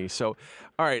from me. So,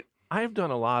 all right, I've done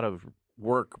a lot of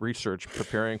work, research,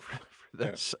 preparing for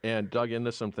this, and dug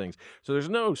into some things. So there's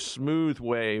no smooth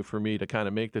way for me to kind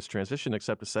of make this transition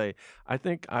except to say, I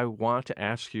think I want to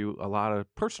ask you a lot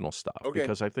of personal stuff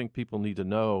because I think people need to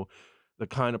know the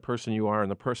kind of person you are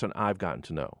and the person I've gotten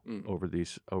to know over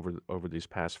these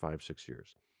past 5-6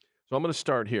 years. So I'm going to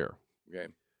start here.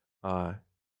 Okay.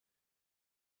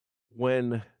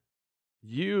 When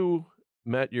you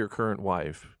met your current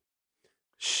wife,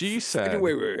 she said...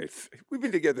 Wait. We've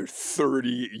been together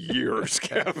 30 years,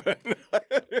 Kevin.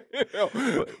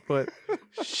 but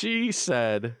she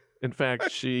said, in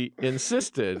fact, she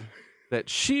insisted that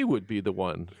she would be the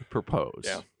one to propose.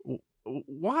 Yeah.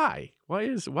 Why? Why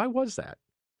was that?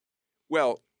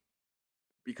 Well,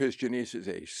 because Janice is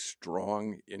a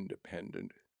strong,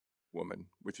 independent woman,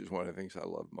 which is one of the things I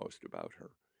love most about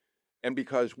her. And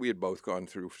because we had both gone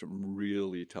through some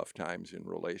really tough times in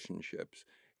relationships.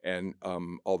 And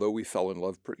although we fell in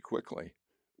love pretty quickly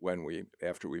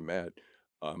after we met,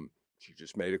 she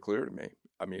just made it clear to me.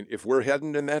 I mean, if we're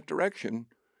heading in that direction,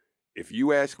 if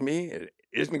you ask me, it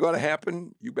isn't going to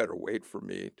happen, you better wait for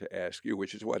me to ask you,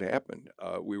 which is what happened.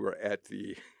 We were at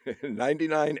the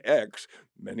 99X.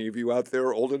 Many of you out there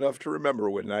are old enough to remember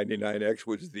when 99X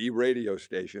was the radio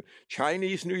station,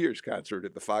 Chinese New Year's concert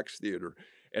at the Fox Theater.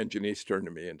 And Janice turned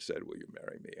to me and said, will you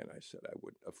marry me? And I said, I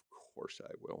would. Of course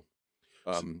I will.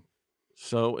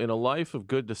 So in a life of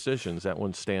good decisions, that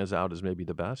one stands out as maybe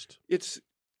the best?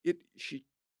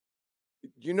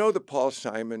 You know the Paul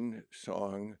Simon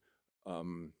song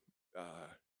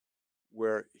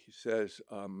where he says,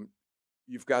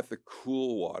 you've got the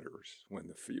cool waters when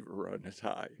the fever runs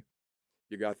high.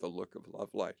 You got the look of love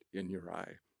light in your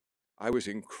eye. I was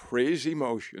in crazy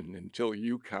motion until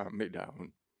you calmed me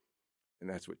down. And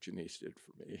that's what Janice did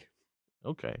for me.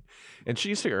 Okay. And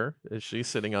she's here. She's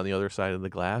sitting on the other side of the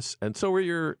glass. And so are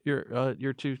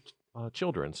your two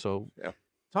children. So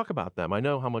talk about them. I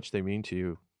know how much they mean to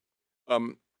you.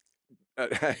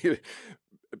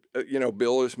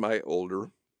 Bill is my older.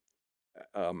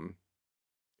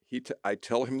 I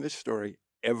tell him this story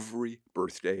every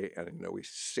birthday, and I know he's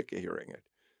sick of hearing it.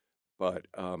 But,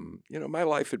 my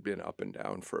life had been up and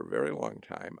down for a very long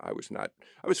time. I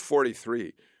was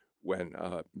 43 when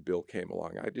Bill came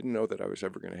along. I didn't know that I was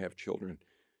ever going to have children.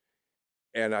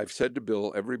 And I've said to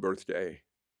Bill every birthday,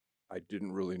 I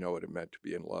didn't really know what it meant to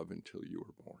be in love until you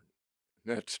were born.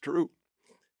 And that's true.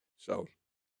 So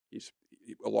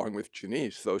along with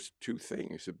Janice, those two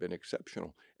things have been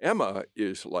exceptional. Emma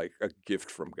is like a gift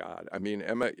from God. I mean,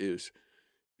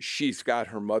 she's got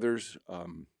her mother's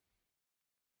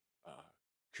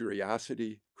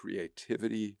curiosity,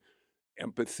 creativity,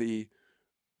 empathy,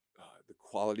 the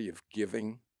quality of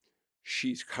giving.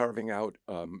 She's carving out,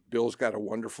 Bill's got a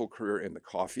wonderful career in the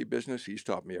coffee business. He's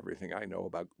taught me everything I know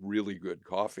about really good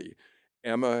coffee.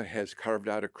 Emma has carved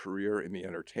out a career in the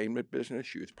entertainment business.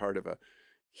 She was part of a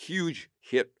huge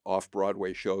hit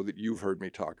off-Broadway show that you've heard me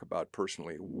talk about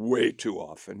personally way too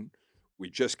often. We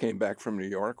just came back from New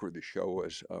York where the show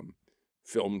was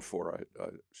filmed for a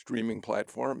streaming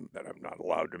platform that I'm not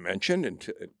allowed to mention,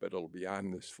 but it'll be on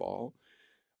this fall.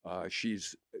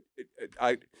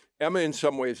 Emma in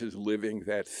some ways is living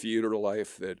that theater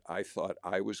life that I thought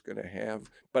I was going to have,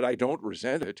 but I don't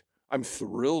resent it. I'm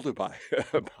thrilled by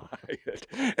it.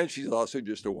 And she's also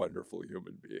just a wonderful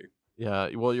human being. Yeah,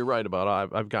 well, you're right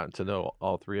about I've gotten to know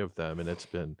all three of them, and it's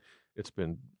been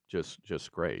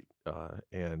just great,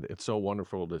 and it's so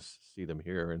wonderful to see them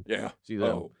here and see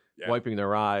them wiping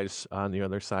their eyes on the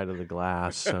other side of the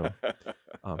glass. So,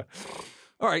 all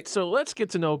right, so let's get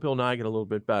to know Bill Nigut a little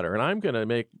bit better, and I'm going to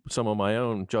make some of my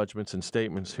own judgments and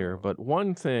statements here. But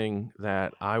one thing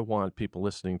that I want people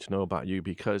listening to know about you,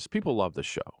 because people love the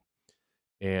show.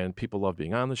 And people love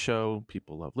being on the show.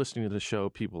 People love listening to the show.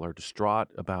 People are distraught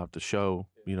about the show,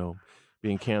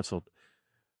 being canceled.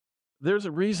 There's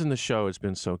a reason the show has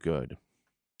been so good,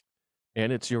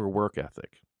 and it's your work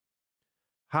ethic.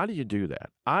 How do you do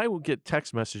that? I will get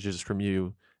text messages from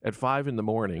you at 5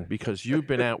 a.m. because you've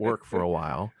been at work for a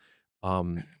while,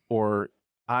 or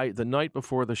the night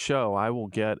before the show, I will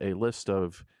get a list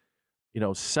of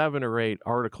 7 or 8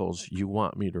 articles you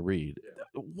want me to read.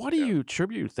 What do you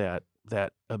attribute that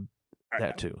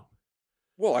to?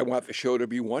 Well, I want the show to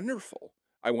be wonderful.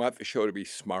 I want the show to be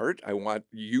smart. I want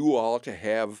you all to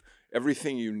have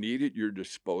everything you need at your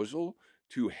disposal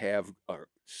to have a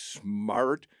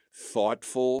smart,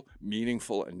 thoughtful,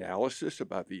 meaningful analysis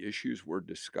about the issues we're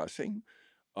discussing.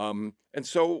 And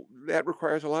so that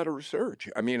requires a lot of research.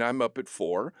 I mean, I'm up at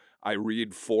 4. I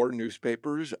read 4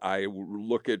 newspapers. I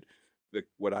look at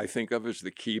what I think of as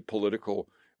the key political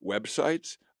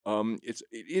websites.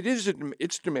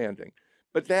 It's demanding,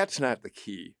 but that's not the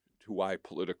key to why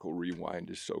Political Rewind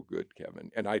is so good,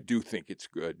 Kevin. And I do think it's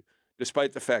good,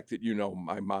 despite the fact that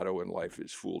my motto in life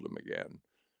is "Fooled him again."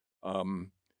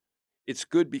 It's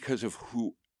good because of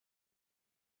who.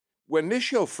 When this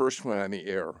show first went on the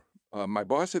air, my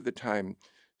boss at the time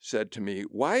said to me,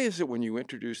 "Why is it when you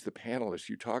introduce the panelists,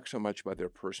 you talk so much about their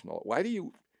personal? Why do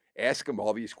you ask them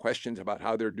all these questions about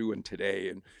how they're doing today?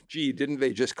 And gee, didn't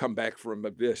they just come back from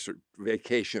this or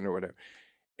vacation or whatever?"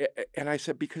 And I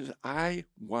said, because I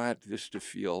want this to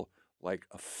feel like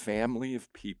a family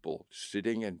of people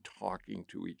sitting and talking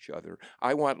to each other.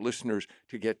 I want listeners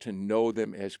to get to know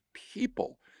them as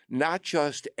people, not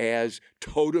just as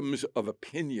totems of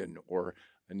opinion or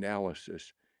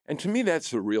analysis. And to me,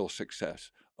 that's the real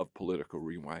success of Political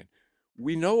Rewind.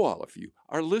 We know all of you.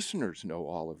 Our listeners know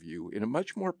all of you in a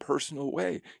much more personal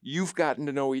way. You've gotten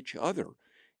to know each other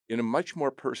in a much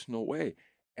more personal way.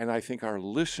 And I think our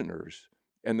listeners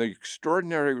and the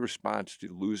extraordinary response to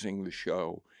losing the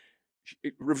show,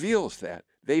 it reveals that.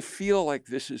 They feel like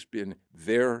this has been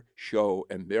their show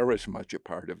and they're as much a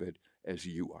part of it as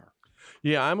you are.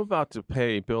 Yeah, I'm about to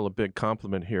pay Bill a big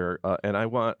compliment here,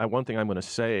 and one thing I'm going to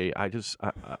say.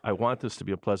 I want this to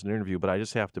be a pleasant interview, but I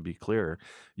just have to be clear.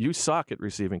 You suck at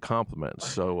receiving compliments,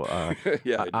 so I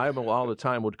all the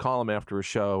time would call him after a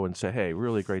show and say, "Hey,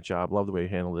 really great job, love the way you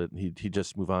handled it." And he'd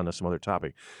just move on to some other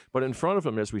topic. But in front of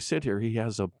him, as we sit here, he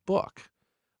has a book.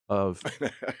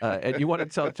 And you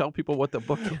want to tell people what the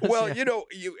book is? Well,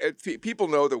 people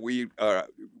know that we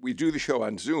do the show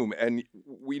on Zoom, and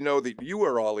we know that you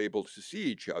are all able to see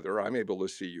each other. I'm able to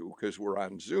see you because we're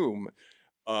on Zoom,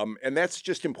 and that's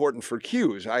just important for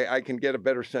cues. I can get a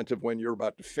better sense of when you're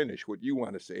about to finish what you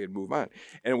want to say and move on.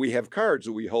 And we have cards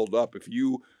that we hold up. If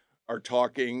you are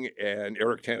talking and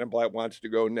Eric Tannenblatt wants to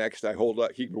go next, I hold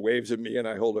up. He waves at me, and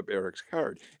I hold up Eric's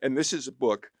card. And this is a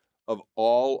book of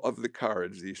all of the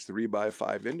cards, these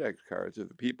 3x5 index cards of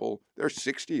the people. There are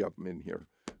 60 of them in here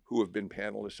who have been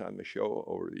panelists on the show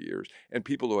over the years, and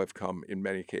people who have come, in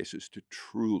many cases, to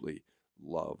truly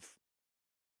love.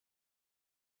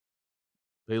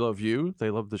 They love you.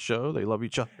 They love the show. They love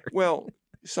each other. Well,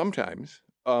 sometimes.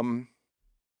 So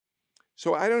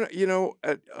I don't,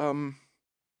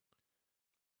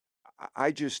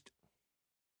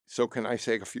 so can I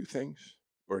say a few things?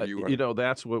 Or do you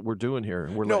that's what we're doing here.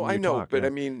 No, I know, but I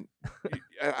mean,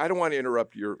 I don't want to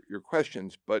interrupt your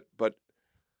questions, but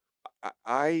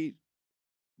I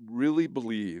really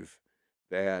believe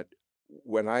that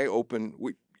when I open,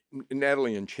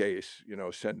 Natalie and Chase,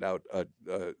 send out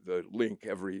the link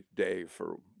every day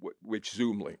for which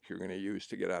Zoom link you're going to use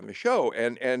to get on the show,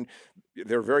 and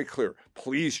they're very clear.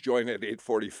 Please join at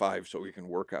 8:45 so we can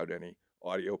work out any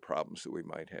audio problems that we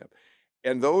might have.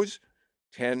 And those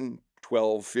 10,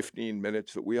 12, 15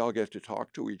 minutes that we all get to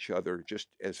talk to each other just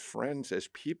as friends, as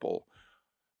people,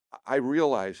 I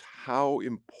realize how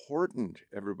important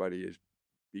everybody has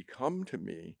become to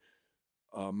me,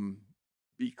 um,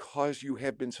 because you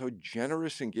have been so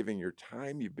generous in giving your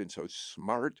time. You've been so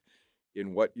smart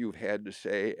in what you've had to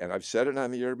say. And I've said it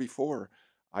on the air before.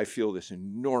 I feel this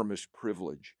enormous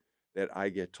privilege that I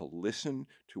get to listen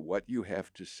to what you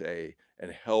have to say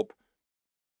and help,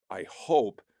 I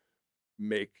hope,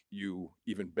 make you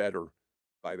even better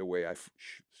by the way I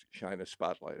shine a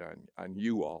spotlight on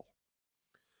you all.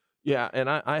 Yeah, and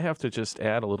I have to just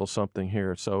add a little something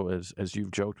here. So as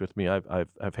you've joked with me,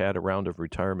 I've had a round of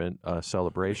retirement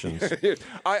celebrations.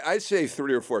 I'd say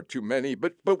 3 or 4 too many,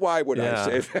 but why would I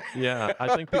say that? Yeah,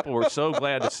 I think people were so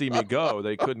glad to see me go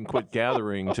they couldn't quit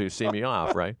gathering to see me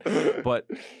off, right? But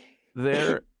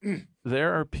there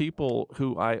are people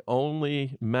who I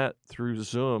only met through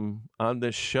Zoom on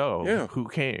this show who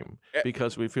came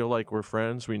because we feel like we're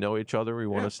friends, we know each other, we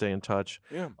want to stay in touch,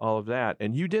 all of that,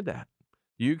 and you did that.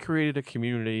 You created a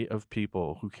community of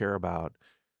people who care about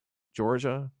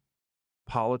Georgia,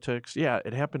 politics. Yeah,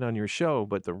 it happened on your show,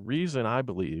 but the reason I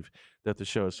believe that the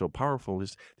show is so powerful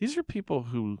is these are people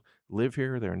who live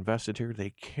here, they're invested here, they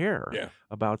care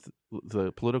about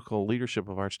the political leadership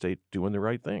of our state doing the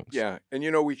right things. Yeah, and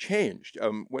we changed.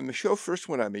 When the show first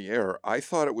went on the air, I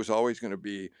thought it was always going to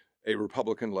be a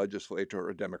Republican legislator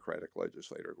or a Democratic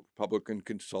legislator, Republican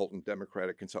consultant,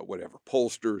 Democratic consultant, whatever,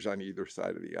 pollsters on either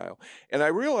side of the aisle. And I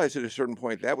realized at a certain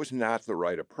point that was not the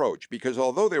right approach, because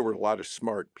although there were a lot of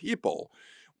smart people,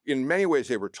 in many ways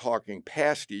they were talking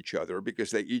past each other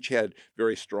because they each had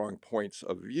very strong points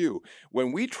of view.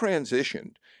 When we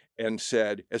transitioned and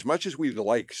said, as much as we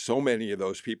like so many of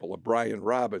those people, Brian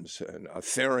Robinson,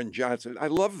 Theron Johnson, I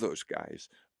love those guys.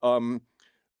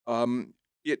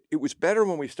 It was better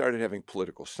when we started having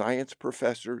political science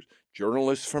professors,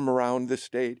 journalists from around the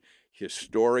state,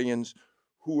 historians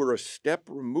who were a step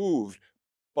removed,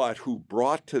 but who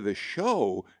brought to the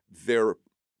show their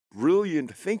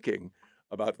brilliant thinking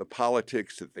about the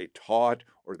politics that they taught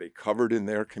or they covered in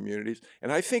their communities.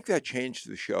 And I think that changed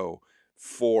the show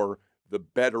for the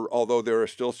better, although there are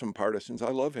still some partisans I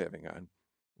love having on.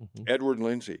 Mm-hmm. Edward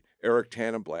Lindsay, Eric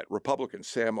Tannenblatt, Republicans,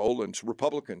 Sam Olens,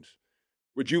 Republicans.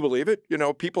 Would you believe it?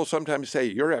 People sometimes say,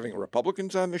 you're having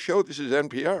Republicans on the show? This is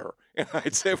NPR. And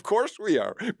I'd say, of course we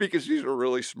are, because these are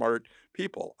really smart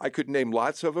people. I could name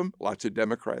lots of them, lots of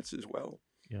Democrats as well.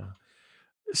 Yeah.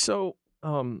 So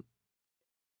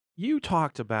you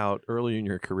talked about early in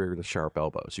your career the sharp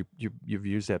elbows. You've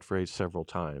used that phrase several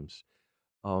times.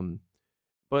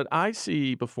 But I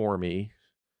see before me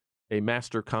a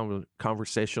master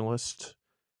conversationalist,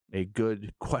 a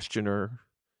good questioner,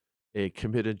 a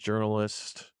committed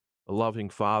journalist, a loving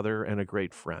father, and a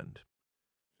great friend.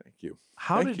 Thank you.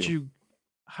 How did you,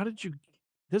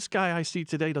 this guy I see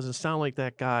today doesn't sound like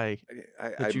that guy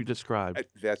that you described.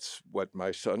 That's what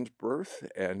my son's birth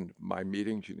and my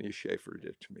meeting Janice Schaefer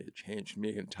did to me. It changed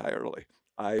me entirely.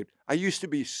 I used to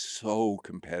be so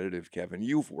competitive, Kevin.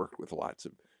 You've worked with lots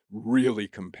of really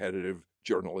competitive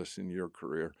journalists in your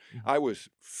career. Mm-hmm. I was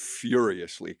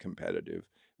furiously competitive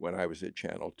when I was at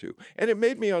Channel 2. And it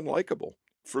made me unlikable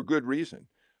for good reason.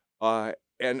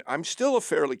 And I'm still a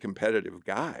fairly competitive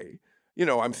guy.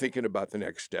 I'm thinking about the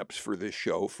next steps for this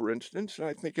show, for instance. And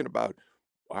I'm thinking about,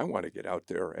 I want to get out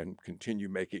there and continue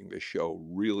making this show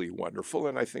really wonderful.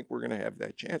 And I think we're going to have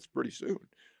that chance pretty soon.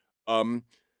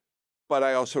 But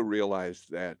I also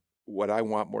realized that what I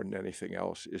want more than anything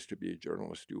else is to be a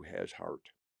journalist who has heart,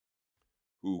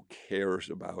 who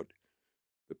cares about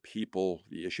the people,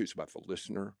 the issues, about the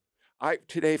listener.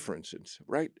 Today, for instance,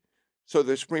 right? So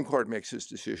the Supreme Court makes this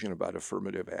decision about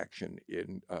affirmative action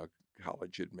in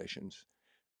college admissions.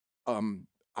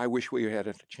 I wish we had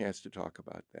a chance to talk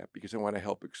about that because I want to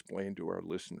help explain to our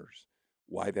listeners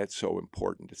why that's so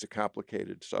important. It's a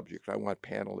complicated subject. I want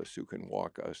panelists who can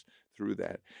walk us through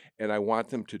that. And I want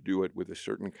them to do it with a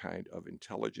certain kind of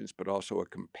intelligence, but also a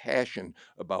compassion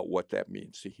about what that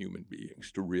means to human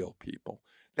beings, to real people.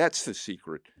 That's the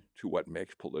secret to what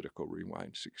makes Political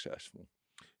Rewind successful.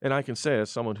 And I can say, as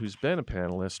someone who's been a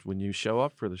panelist, when you show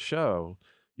up for the show,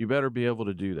 you better be able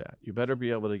to do that. You better be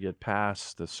able to get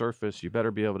past the surface. You better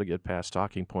be able to get past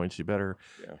talking points. You better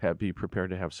be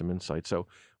prepared to have some insight. So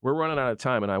we're running out of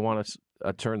time, and I want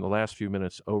to turn the last few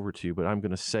minutes over to you, but I'm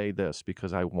going to say this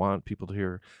because I want people to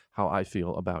hear how I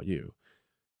feel about you.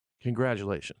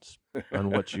 Congratulations on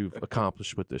what you've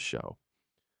accomplished with this show.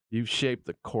 You've shaped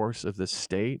the course of the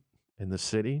state and the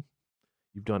city.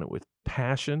 You've done it with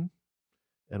passion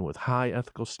and with high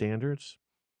ethical standards.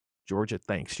 Georgia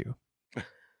thanks you.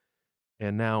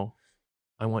 And now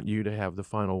I want you to have the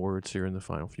final words here in the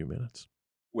final few minutes.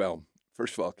 Well,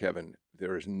 first of all, Kevin,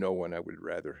 there is no one I would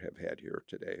rather have had here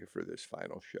today for this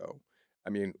final show. I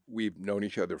mean, we've known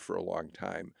each other for a long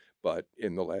time, but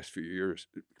in the last few years,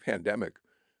 pandemic,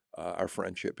 our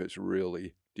friendship has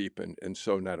really deepened. And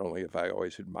so not only have I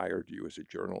always admired you as a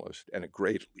journalist and a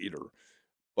great leader,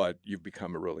 but you've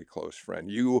become a really close friend.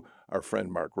 You, our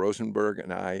friend Mark Rosenberg,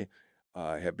 and I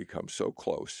have become so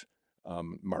close.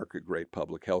 Mark, a great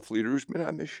public health leader who's been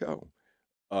on this show.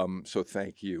 So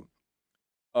thank you.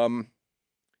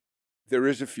 There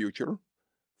is a future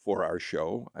for our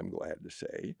show, I'm glad to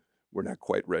say. We're not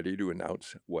quite ready to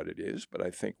announce what it is, but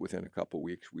I think within a couple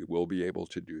weeks we will be able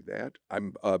to do that.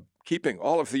 I'm keeping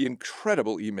all of the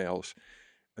incredible emails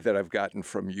that I've gotten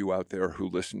from you out there who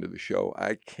listen to the show.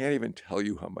 I can't even tell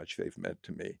you how much they've meant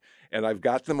to me. And I've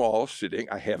got them all sitting.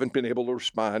 I haven't been able to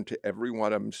respond to every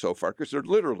one of them so far because they're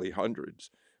literally hundreds.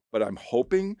 But I'm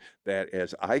hoping that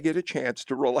as I get a chance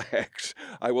to relax,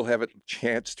 I will have a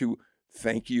chance to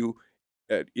thank you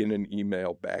in an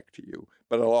email back to you.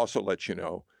 But I'll also let you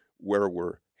know where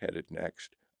we're headed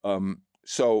next.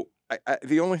 So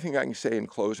the only thing I can say in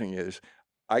closing is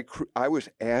I was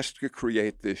asked to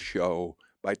create this show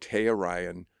by Taya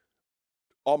Ryan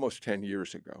almost 10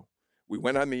 years ago. We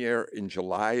went on the air in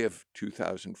July of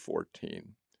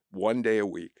 2014, one day a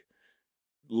week.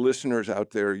 Listeners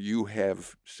out there, you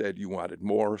have said you wanted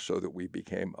more, so that we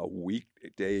became a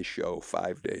weekday show,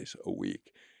 5 days a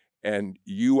week. And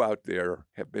you out there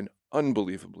have been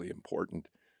unbelievably important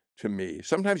to me.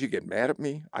 Sometimes you get mad at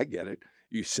me. I get it.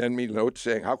 You send me notes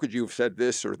saying, how could you have said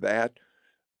this or that?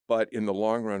 But in the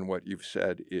long run, what you've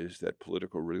said is that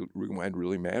Political Rewind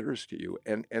really matters to you.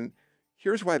 And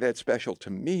here's why that's special to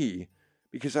me,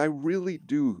 because I really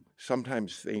do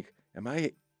sometimes think,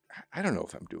 I don't know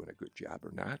if I'm doing a good job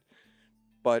or not,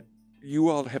 but you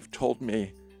all have told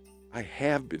me I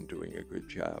have been doing a good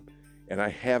job, and I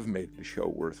have made the show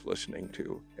worth listening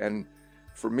to. And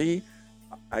for me,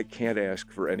 I can't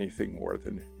ask for anything more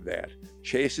than that.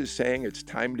 Chase is saying it's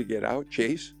time to get out.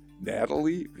 Chase,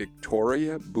 Natalie,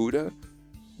 Victoria, Buddha,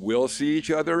 we'll see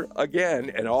each other again.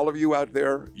 And all of you out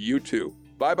there, you too.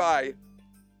 Bye-bye.